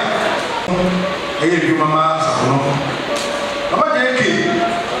soya. I gave you Mamma Sakuno. About the key.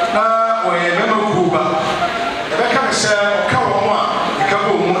 Now, when you remember Kuba, if I can say, Kawama, the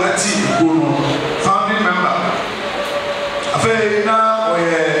couple of Monati, founding member. After now,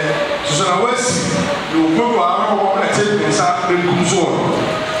 Susan West, you go to our home and take the Southern Kumsor.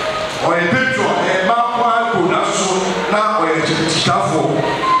 Or a petro, a map, could not so now, or a staff.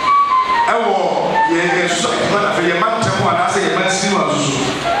 I will, yes, but after your man, I say, a man,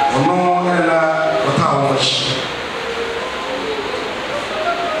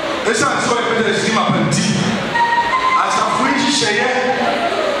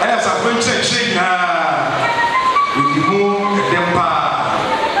 nkyerɛkyerɛ nyinaa wɔdi mu ɛdɛm paa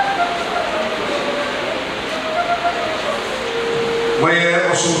wɔyɛ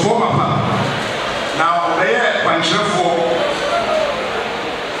ɔsomfoɔ papa na ɔbɛyɛ kwankyerɛfoɔ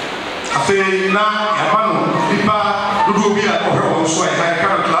afei na yɛama no nipa dodoɔ bi a ɔhwɛ wɔn so a yɛka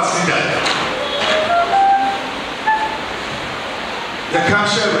no class leader yɛka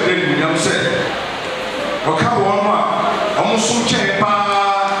hyɛ wɔde animuonyam sɛ wɔka wɔn no a wɔn so kyɛn paa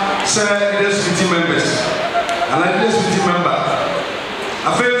sɛ leaders meeting members ana leaders meeting member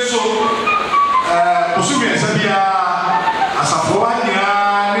afei nso ɔso mmiɛnsa biara asafoɔ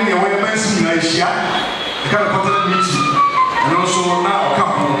nyinaa ne nea wɔyɛ mansi nyinaa ahyia yɛka no quarterly meeting ɛno nso na ɔka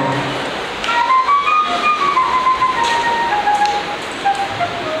ho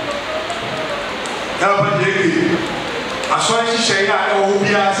ɛwɔ gyege asɔre hyehyɛ yi a ɛwɔ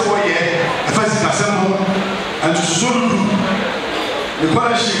biara sɛ wɔyɛ ɛfa sikasɛm ho ntososo dudu ne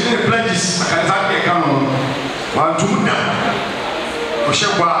kɔlɛhyi ne pledges akansa kɛka no wantom da ɔhyɛ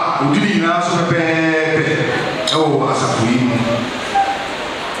bɔ a ɔdiri nyinaa so pɛpɛɛpɛ ɛwɔ asafo yi mu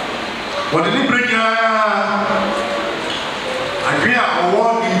wɔde ne berɛ nyinaa adwene a ɔwɔ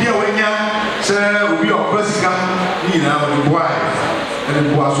biribi a wanya sɛ obi a ɔkora sika ne nyinaa wɔde boae ɛde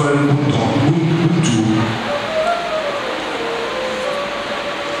boa so ɛde buntuo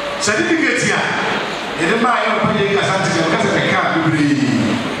certificate a yɛde maa yɛ ɔpa yɛ kasa te sɛ ɔkasa kɛkɛ a bebree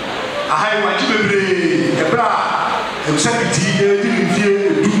ahai wagye bebree ɛberɛ a ɛbisakiti yɛdi ne mfie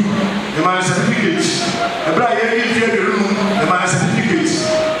edu ɛma ne certificate ɛberɛ a yɛdi mfie aduonu ɛma ne certificate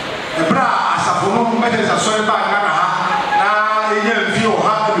ɛberɛ a asafo no mɛtɛ sɛ asɔre baa Ghana ha na yɛnya mfie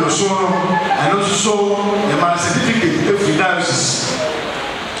ɔha aduoso no ɛno nso so ɛma ne certificate efiri diocese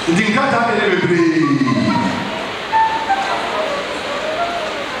nti nkata de ne bebree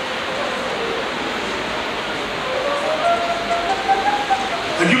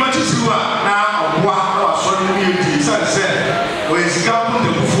adwuma kyesiw a na ɔboa na wasɔre no yɛ di sane sɛ ɔyɛ sika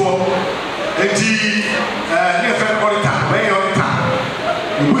pontabufoɔ enti ne ɛfɛ ɔreta ɔyɛ ɔreta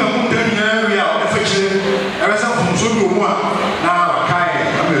ɛbu a ponta nyinaa wie a ɔbɛfa kyire ɛbɛ sɛ mfomso bi wɔ mu a na wakae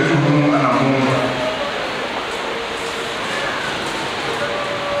ama adu ho anamo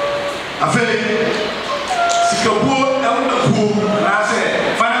afei sikabuo ɛwonakuo anaasɛ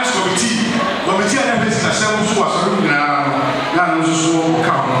finance committee a na ɛfɛ sikasɛm so wasɔre mu nyinaa no na no nso so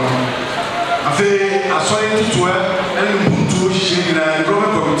ka ho afei asɔre ntutua ɛne mpuntuo hyehyɛ nyinaa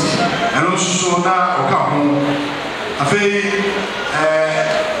development committee ɛno nso so na ɔka ho afei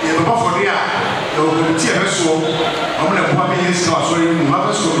yɛbɛbɔ fɔde a yɛwɔ committee a ɛbɛsoɔ ɔmo na ɛboa bɛyɛ sika wɔ asɔre mu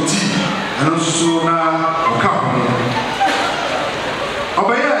harvest committee ɛno nso so na ɔka ho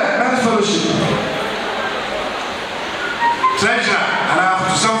ɔbɛyɛ men's fellowship treasurer anaa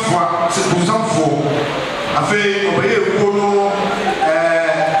fotosanfoɔ afei ɔbɛyɛ ekuo no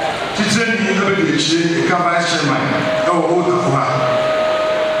titire ni ɛbɛdi akyire ɛka vice chairman ɛwɔ ɔtafo ha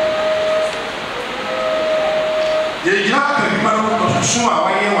yɛgyina akadwuma no ɔsoso a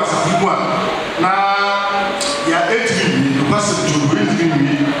wayɛ wɔ asafo mu a na yɛatumi wie nokwasɛm dwongo yɛntumi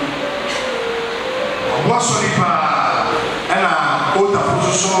wie ɔboa sɔre paa ɛna ɔtafo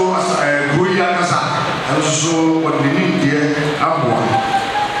nso so kuro yi ankasa ɛno nso so wɔde ne nimdeɛ aboa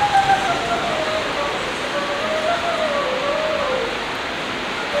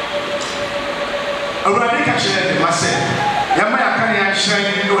awurade ka kyerɛ ne ma sɛ yɛma yɛaka ne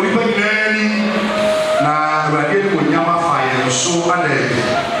ahyerɛn na onipa nyinaa ni na awurade ne wɔnyam afa yɛn so ada adi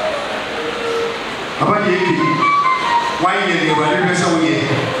aba deɛ ɛdi wayɛ ne awurade pɛ sɛ woyɛ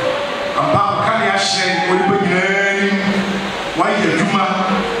ampa woka ne ahyerɛn na onipa nyinaa ni wayɛ adwuma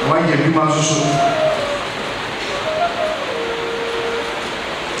na wayɛ adwuma nso so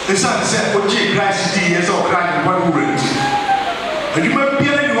ɛsiane sɛ wogye Christ dii yɛ sɛ ɔkra ne nkwa no wura nti adwuma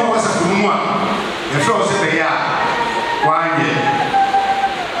biara ne wɔ wasafo no mu a yɛfrɛ wo sɛ bɛyɛ a woanyɛ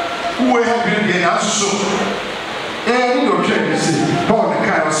wowɔ ha biri deɛ nanso so ne deɛ ɔtwɛ ne se Paul ne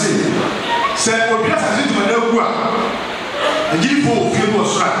kae ɔ se sɛ ɔdua asase tumada agu a agyirifoɔ wɔ fie no wɔ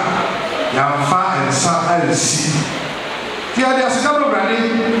soro a yɛamfa nsa ansi nti ade aseda no Awurade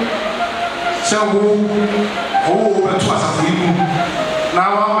sɛ ɔwo bɛto asafo yi mu na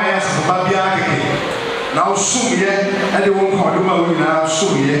woama yɛ asafo ba biara kɛkɛ na wosomyɛ ɛde wo nkwa ɔde ma wo nyinaa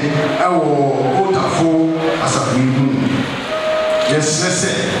somyɛ ɛwɔ ɔtafo asafo yi mu yɛsrɛ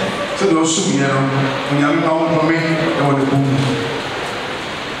sɛ sɛdeɛ ɔsomyɛ no onyame ma wo nkɔme ɛwɔ ne bom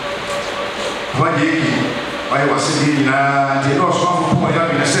wagye eki wayɛ wasɛdeɛ nyinaa deɛ ne ɔsomafo pɔ ɔyɛ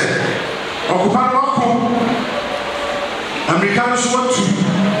abinɛ sɛ ɔkopa no wako Amerika no so watu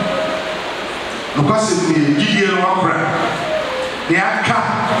nokwasɛm ne gyidie no wakora ne aka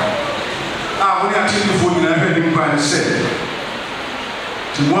a wone akyerɛfoɔ nyinaa hwɛ ne mpa ne sɛ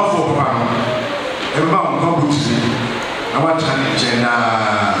to more for Papa. Everyone come to see. I want to challenge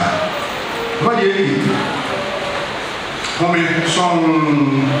what do you mean? Homie, song,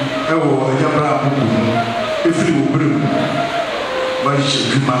 oh, Yabra, if you will bring, but it should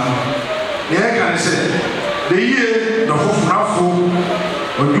be man. The I can say, the year, the whole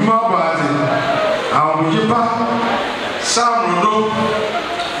or do my body, our Jipa, Sam Rodo,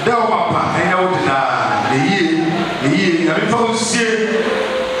 Del Papa, and out the year, and if I say,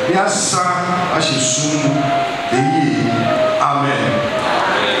 yes, sir, I shall soon the year. Amen.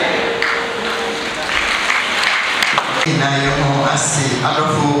 Inayo ase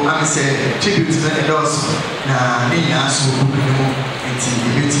adofo amse tribute na edoso na ninya so kukuno enti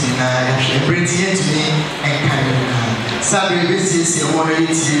ebeti na yahwe breti entumi enkan na sabe besi wono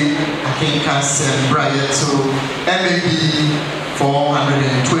yiti akenka sembraya to MAB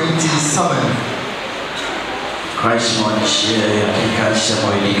 427 Christ mon share akenka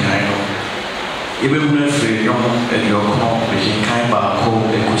semoyini kaino ebe muna free no edioko bekenkan ba ko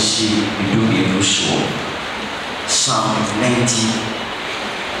ekosi bidu enuso Psalm 90,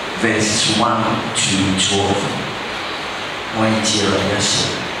 verses 1 to 12. Yes.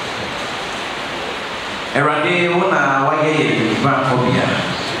 Erade wona waye bankobia.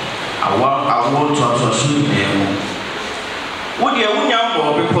 Awo to aso nemu. Wodi awunya mbo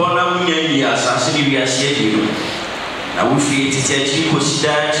bepo na wunya yi asase ni wiase adi. Na wo fi titechi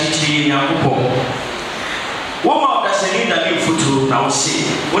kosida chichi nyakopo. Wo ma odaseni da ni futu na wo se.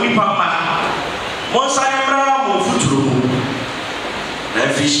 Oni papa Monsane bra mo futuro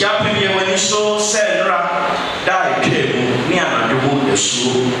na fishia pemie wani so senra dai twemu ni anadwo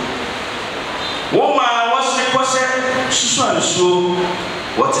esuo wo ma wose kose susu ansuo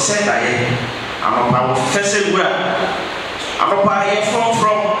what say daye amapa wo fese gura amapa ye from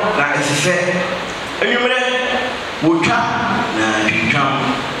na efefe enwumre wo twa na twam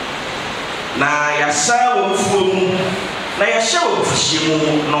na yasa wo fuomu na yahye wo fishie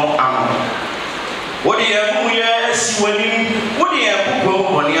no amo what do you have see when what do you have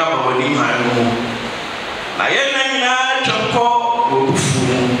on the other when you have I am Choko,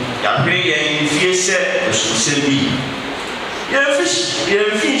 Yabre, Fiese, Susebi.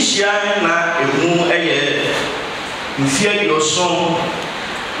 You fish yana a moon a year. You fear your song.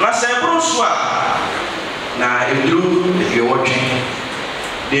 Massa Brossois. Now, if you're watching,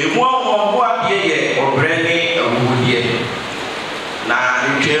 the more what ye or brandy or wood ye. Now,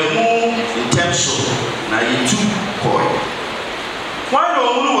 you can move in terms of now you two boy. Why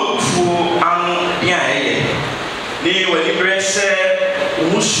don't you look for they were the breast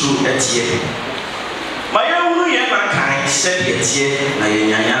Mushu at ye. My own young kind said yet ye,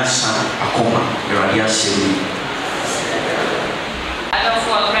 Nayana son, Akoma, Radia Siri. I don't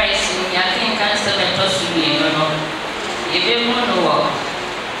for Christ, I think I said to me, you know. If you want to walk,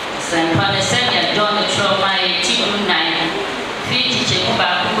 San Panesania, John, my 2 Fiji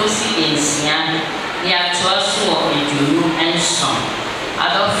Chekuba Kusi in Sian, near to us or you and son. I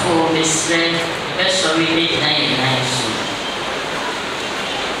don't for Miss Red, best sorry, 899 soon.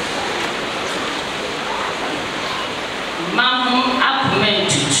 Mamma Akumen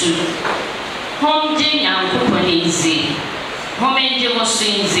to 2. Home Jing and Kuponizi. Home Angel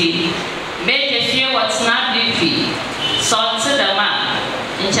Sinzi. Make a fear what's not living. Salt to the man.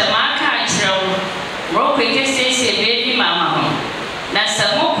 In Jamaica, Roku says baby mama. Na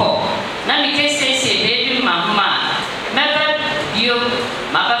samoko. Na mi says baby mama. Meba you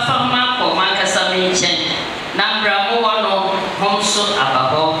maba fama ko makasa menchen. Nambra mo wano homso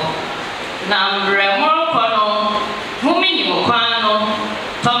ababo. Nambra mo kono humini mo kwano.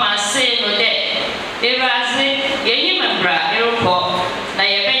 Thomas say no de. Evaze yenyi membra eroko na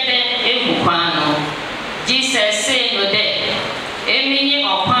yebede emu kwano. Jesus say no de. Emini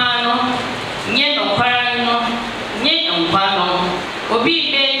okwano. Nye no kwano. Nye no kwano.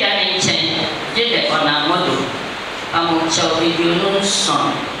 Obi be jane chen. Jede ona modo. Amucha video no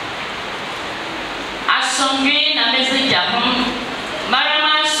son. Asongwe na mezi jahum.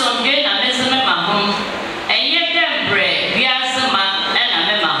 Marama asongwe na mezi me mahum. Enye dembre biazema ena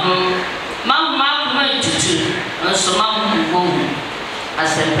me mahum. Mahuma kuma tutu. Nso mahu bohu.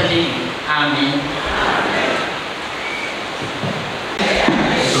 Asempele. Amen.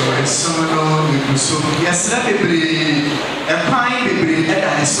 Sono so yes na bebre e pan bebre e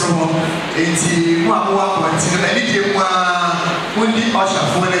da esro enti mu amoa kwantine na ni die mu a mundi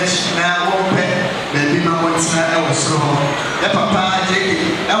oshafo na chi na wo pe na bi ma wontina e wo sro e papa jeke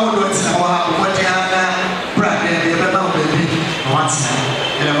e wo do tina wo ha wo dia na brother e be ma wo bi wantina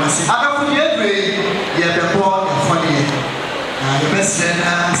e na masi adafo die dre ye be bo e fo die na ye be send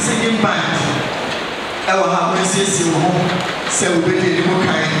na singing band e wo ha wo sisi wo se wo be die mu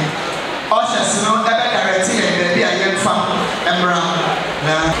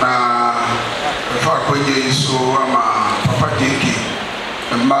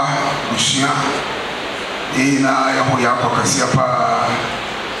abusua ina ya ho ya kokasi apa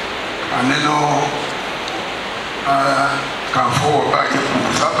aneno kan fo ba je ku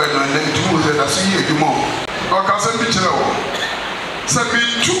sabe no ne tu ze da su ye dumo o ka se bi kire wo se bi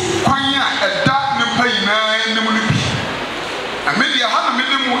tu kwan a eda ne pa ina ne mu ni bi amedia ha na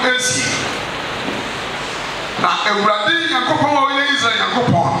mede mu esi na ewurade yakopon o ye Israel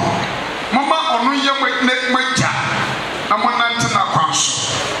yakopon mama onu ye magya na monante na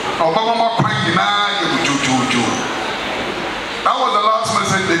kwanso na obama makwan ina ye bujujuju. That was the last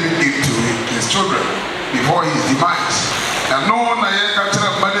message David gave to his children before his demise. And no one I can tell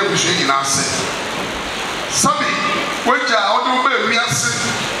about the machine in our set. Sabi, which are all the way we are set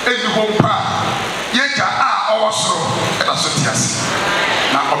in the home park. Yet are also at a sotias.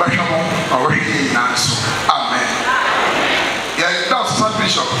 Now, Obashamo, or in answer. Amen. Yeah, that's Sun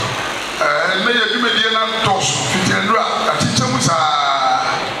Bishop. May you be the land toss, Fitendra, a teacher was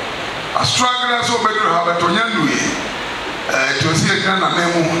a struggle as over to have a Tonyanui. To see a gun and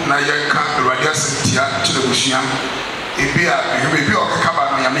name, Nayanka, the Radias, Tia, Chilebusian. If you be a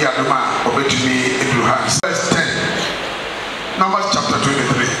cabin, Yamia Duma, over to me in your hands. Verse 10, Numbers chapter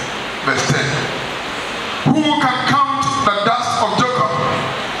 23, verse 10. Who can count the dust of Jacob,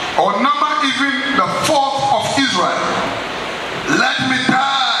 or number even the fourth of Israel? Let me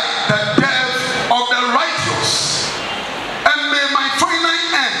die the death of the righteous, and may my final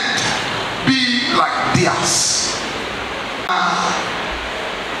end be like theirs.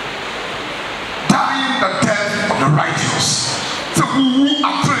 Dying the death of the righteous. So who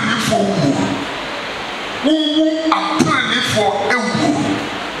are praying for who are praying for a who?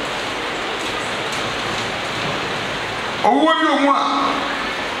 Oh, what you want?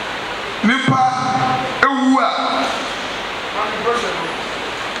 Nipa a who?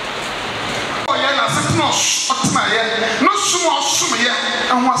 Oh, yeah, na sitting on shot, no small sum here,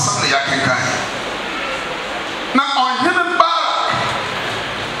 and what's something I can kind. Now on hidden barak,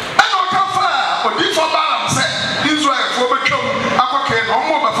 and on Kafa, or different balance, Israel for become Aquacan, or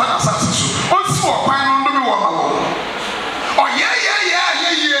more Bafana Sassu, on small pine on the woman. Oh, yeah.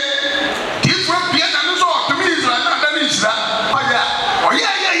 Different pianos or to me, Israel, and then Israel. Oh,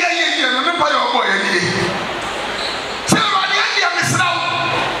 yeah, and the empire boy. Tell about the idea, Miss Now.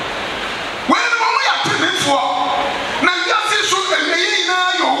 When the moment you are turning for, now you are saying, so and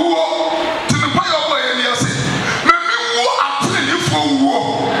your war to the empire boy, and you say.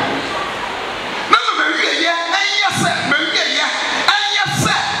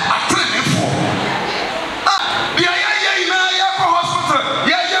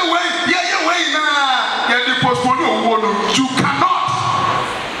 You cannot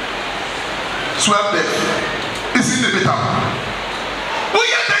swear death. It's in the middle. We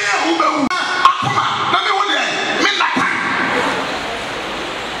are there who Akuma. Let me one day. Minaka.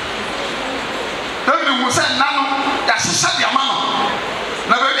 David will say Nano. That's a sad Yamano.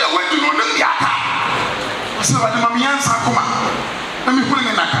 Now baby, I went to know the Yaka. I said, but the Mamian Sakuma. Let me put him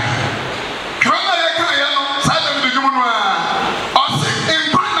in Nakai. Krana Yakayano, Sada with the Jumana. Or say,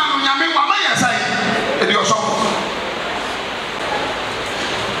 in Pana, Yami, Mamaya say, and your song.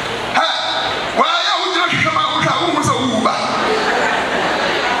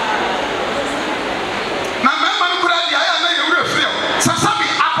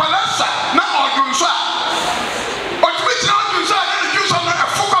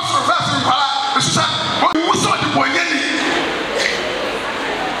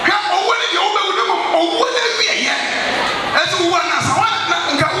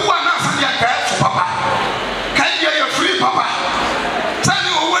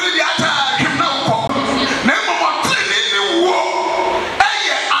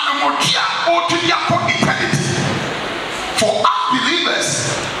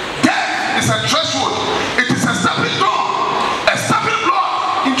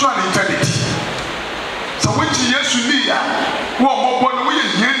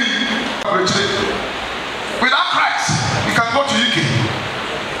 Without Christ, you can go to UK,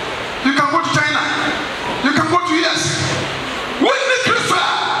 you can go to China, you can go to US. When the Christian,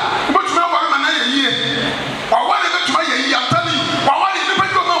 but now I'm a year, or what is it to my year? I'm telling you, what is the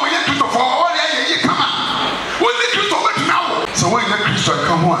people know when you for all the year come on? When the Christian now, so when the Christian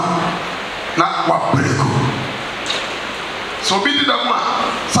come on, not what pretty cool. So be the one,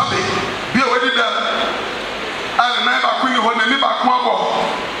 Sunday, be already there. And never queen when the neighbor come up.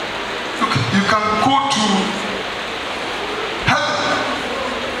 You can go to heaven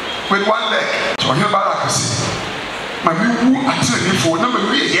with one leg. So here Barakasi. My new attorney for no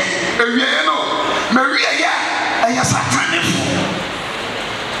Maria. Maria, I have Satan.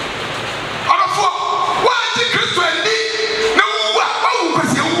 Why did Christian need no one?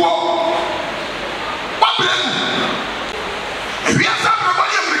 sa na ba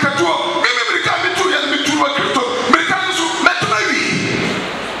ye mirikatu me mirika mitu ya mitu wa Kristo mirika nso metuna wi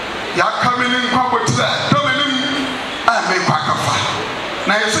ya kamene kwa botira domenim a me kwa kafa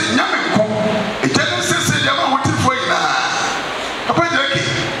na yeso nyame nko ejene sese de ma hotifo ina papa jeki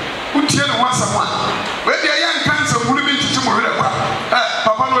utie no wasam a we de ya nkansa buru bi titi mo wele kwa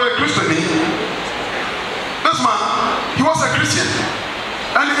papa no ye Kristo ni. This man, he was a Christian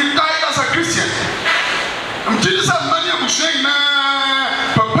and he died as a Christian. Jesus had many of saying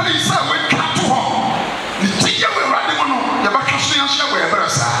papa is a way cut to home. The teacher will run the one the back of the answer wherever I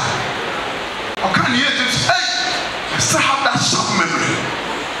saw. Or can you just hey, I still have that short memory.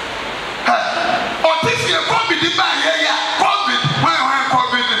 Or if you COVID the buy yeah, COVID, why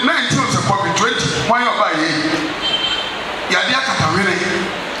COVID-19 was a COVID-20, why you buy it? Yadia Katamine.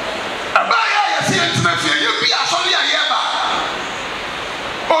 I buy a see it na fear you be a sorry a yeba.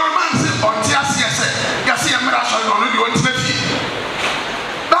 Or man say on TSS, you see a miracle on the one to the feet.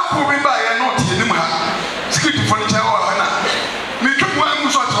 That will be by a note in him. Script for the child or Hannah. Me took one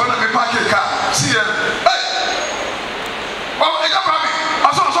who's on me park a car. See ya. Hey! Oh, I got me.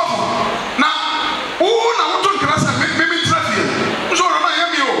 I saw something. Now, who now to class and make me traffic? So, I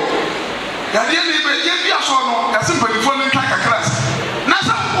am you. Yadia, you be a son, a simple phone in like a class.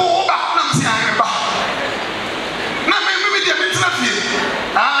 Nasa, oh, I'm saying, na me dia betina fie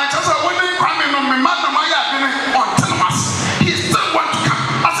chasa woni kwame no me man na maya bene on telemas he still want to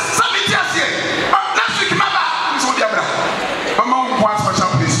come as sanity as here next week maba so dia bra mama one special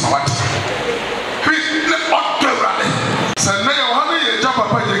place for what he le otwrade se na yo ha ye ja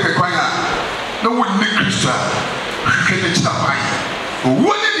papa je ke kwanya na woni Kristo hwe ne chira pan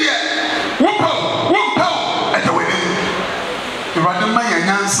woni dia wo pa e da woni rade ma ya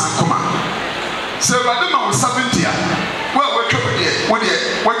nyansa koma se rade ma wo 70 a well what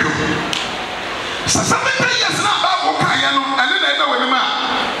so 70 years na ba wo kan ya no ene na ena woni ma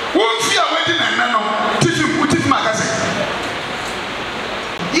wo fi a wedi na ena no tifi magazine.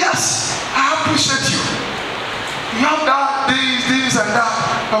 Yes, I appreciate you. You have that this and that,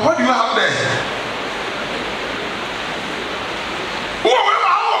 but what do you have there?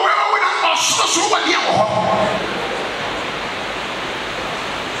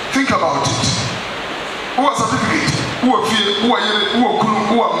 Think about it. Who a certificate? Who a fear? Who a year? Who a crew?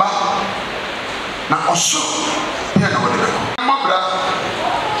 Who a man? Now also, here now what they my brother.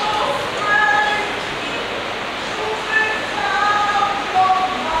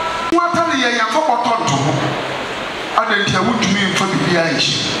 What are you here for? What on to? I don't care what you mean for the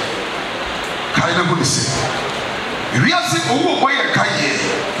PIH. Kind of what say. We are saying, oh, boy, a kaye.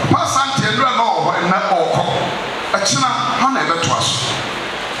 Pass Santi and Ramo and not all. A china, honey, that was.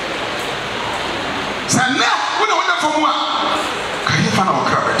 Sana wona wona fomu a kaye fa na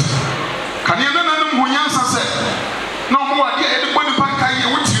okra bet kan ye na nanum hunyansa se na mo wade e de boni pan kaye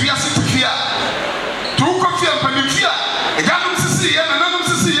wuti wi ase tifia to ko fia panifia e ganum sisi ye na nanum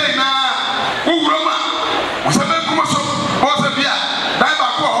sisi ye na wo wuroma wo se ben kuma so bo se bia dai ba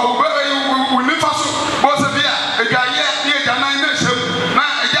ko ho wo ni fa so bo se bia e ga ye ye ga nan na shem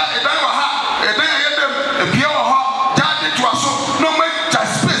na e ga e dan wa ha e dan ye dem e bia wa ha ja de to aso no ma ja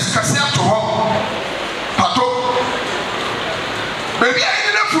space kase ato ho baby, I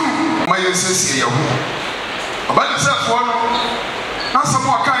did a fool. My ancestors here. About the self one. Now, some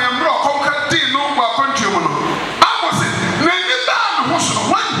more kind of rock, conquer tea, no more country. I was it.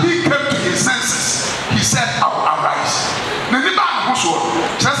 When he came to his senses, he said, I will arise.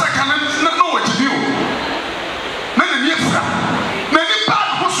 Just I cannot know what to do.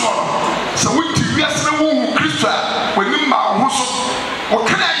 So, we do yes, no Christian when you are what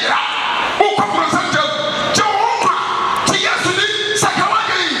can I hear? Who come from paradise.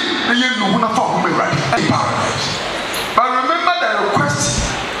 But remember the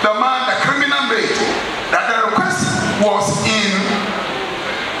request the criminal made, that the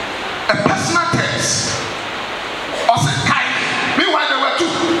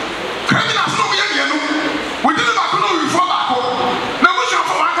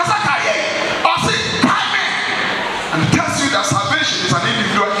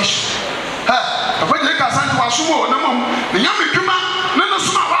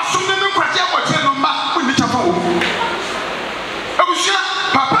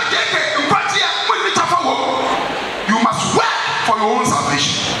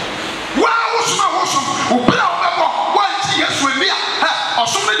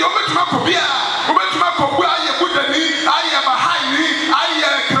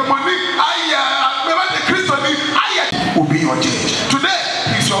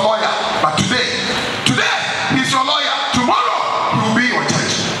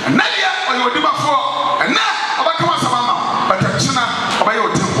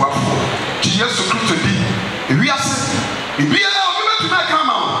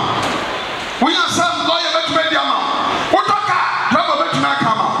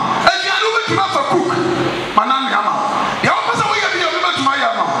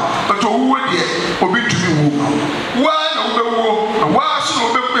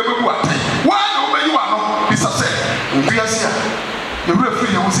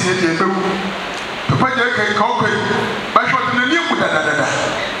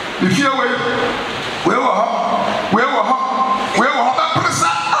If you were, we were presa.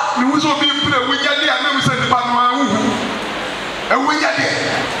 We was all being played. We got there, and we said the Panama, and we got there,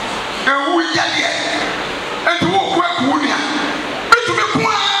 and to walk where Kunia, and to be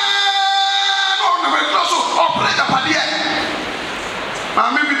quiet on the way also operate the Padia.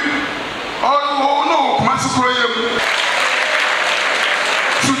 Maybe, oh no, Massacre.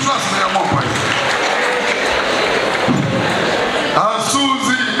 To trust me, I'm on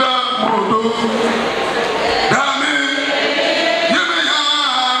Susie Damodo, Dami, Yamia,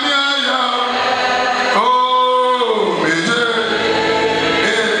 oh, Major,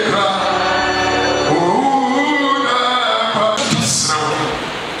 Ekra, oh,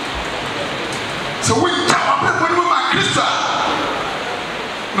 so we come up with my Christian.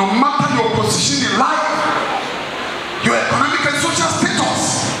 No matter your position in life, your economic and social status,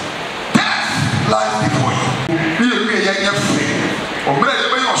 death lies before you.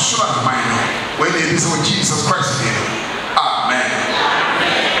 When it is with Jesus Christ, amen.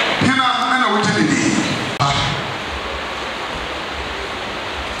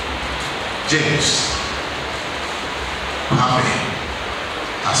 James, Amen.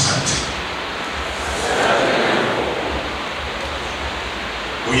 Asante.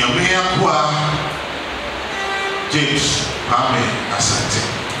 Uyamea kwa James, Amen. Asante.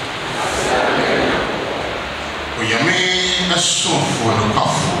 Uyamea asofo no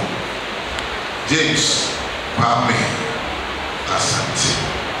pafo James, Amen. Asante.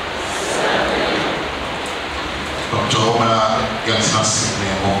 Dr. Omar Yatsasi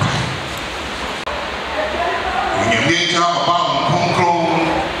Nemoka. Uyamea about Concron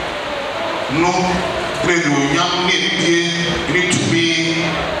no credo young need to be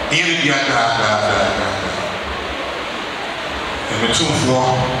in the other. And the 2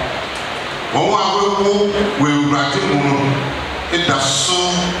 4 we write it does so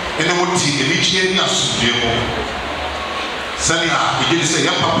in the multi in each year. Sanya, he did say,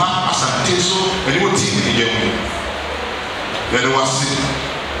 Papa, as a tinsel, and you will take the young. There was it.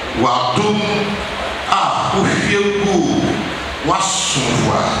 Wadum, who feel good, was so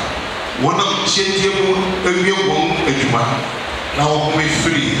far. One of the changeable, a real one, a human. Now, me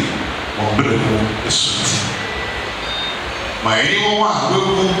free, or better, a suit. My anyone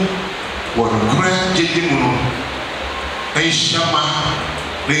will. What a grand gentleman, a shama,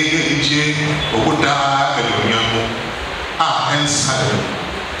 they or would die at young. And Saddle,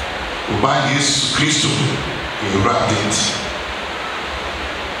 who by his Christo, he wrapped it.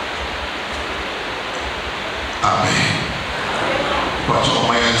 Amen. But all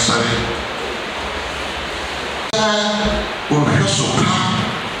my answer,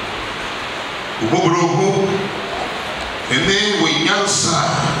 and then we answer.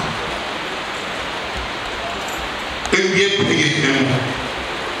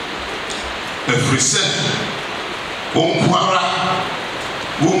 Every set, won't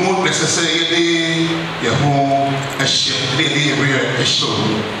necessarily your home a ship, lady, a show.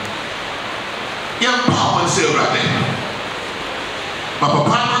 Young power and say, but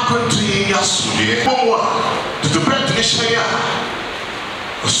Papa country, yes, to the bed to the Shaya.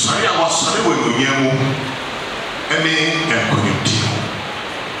 Sorry, I was sorry when you and me and community.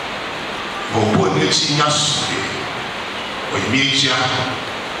 Oh, boy, it's yes. When Mijia,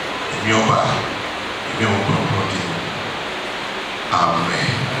 Mioba, Mioba, Amen.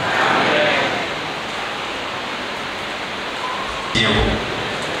 You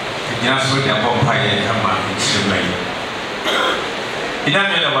just with a vampire, a man, it's me. In that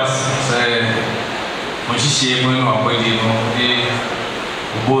matter was when she said, when I went in,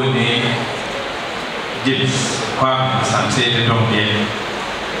 James, Quam, Sante, the Dominion,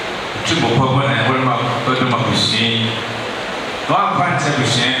 Triple Papa, and one of my machine. One pants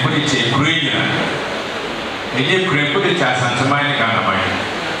everything, put it a green. A year green, put it as Santa Monica.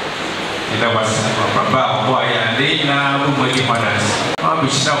 It was about boy and they now would be mothers. I'll be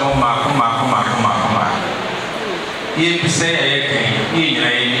so mark. If you say I can,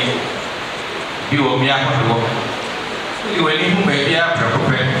 you will be out of work. You will even be out of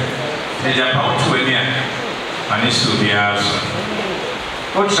bed. They jump out to a near, and it's to be ours.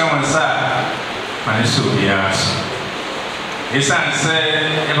 What someone said, and it's to be ours. His son said,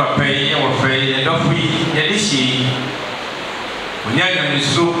 "Ever pay or pay, and don't we, yet is she? When you is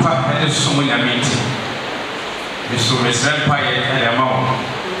so packed and so many meeting, Mr. Miss Empire and a mouth.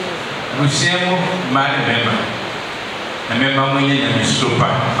 Luciano, my member, a member when you is so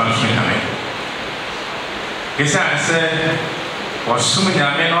packed from Sweden. His son said, was so many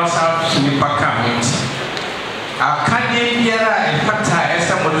men also to be packed meeting. I can't hear a factor as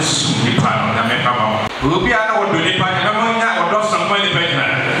someone who's soon be part of the member. We'll be out of the department. Or some money back.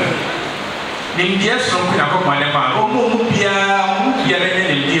 nimdeɛ sonko na kɔkɔ ne ma ɔmo biara ne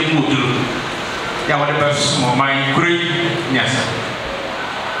nimdeɛ mu duro ya wɔde bɛso mo man kuro yi nyasa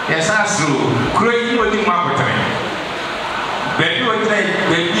yɛsa so kuro yi odi mu akɔtɛn baabi wɔgyina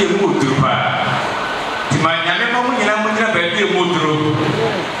baabi emu duro paa tima nyame ma mo nyinaa mo gyina baabi emu duro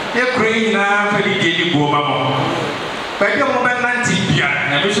yɛ kuro yi nyinaa fɛ de die di buo ma mo baabi a mo bɛnante bia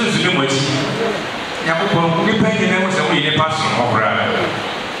na bi so nsu ne mo akyi nyakopɔn nipa nyinaa mo sɛ mo yɛ nipa so mo koraa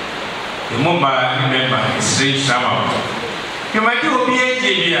emu mmaa ne mmarima esire nhyira ma mo dwumadi obi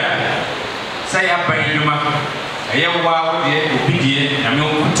agye bi a sɛ yɛaba adwuma ɛyɛ waa wodeɛ obi deɛ nyame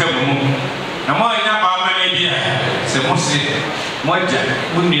wokuta mu mu na mo anya baama no bi a sɛ mo se mo agya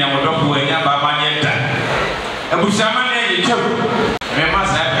mo nua mo dɔfo anya baama no ɛda abusuama no yɛ twam mema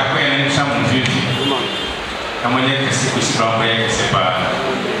saa kakɔyɛ no nhyɛ mo mfimfini na monyɛ kɛse kɔsi ba mɔyɛ kɛse paa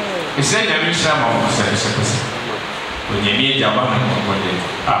ɛsɛ nyame nhyira ma mo sɛ hyɛ kɔsi onyame agya ba no mmɔde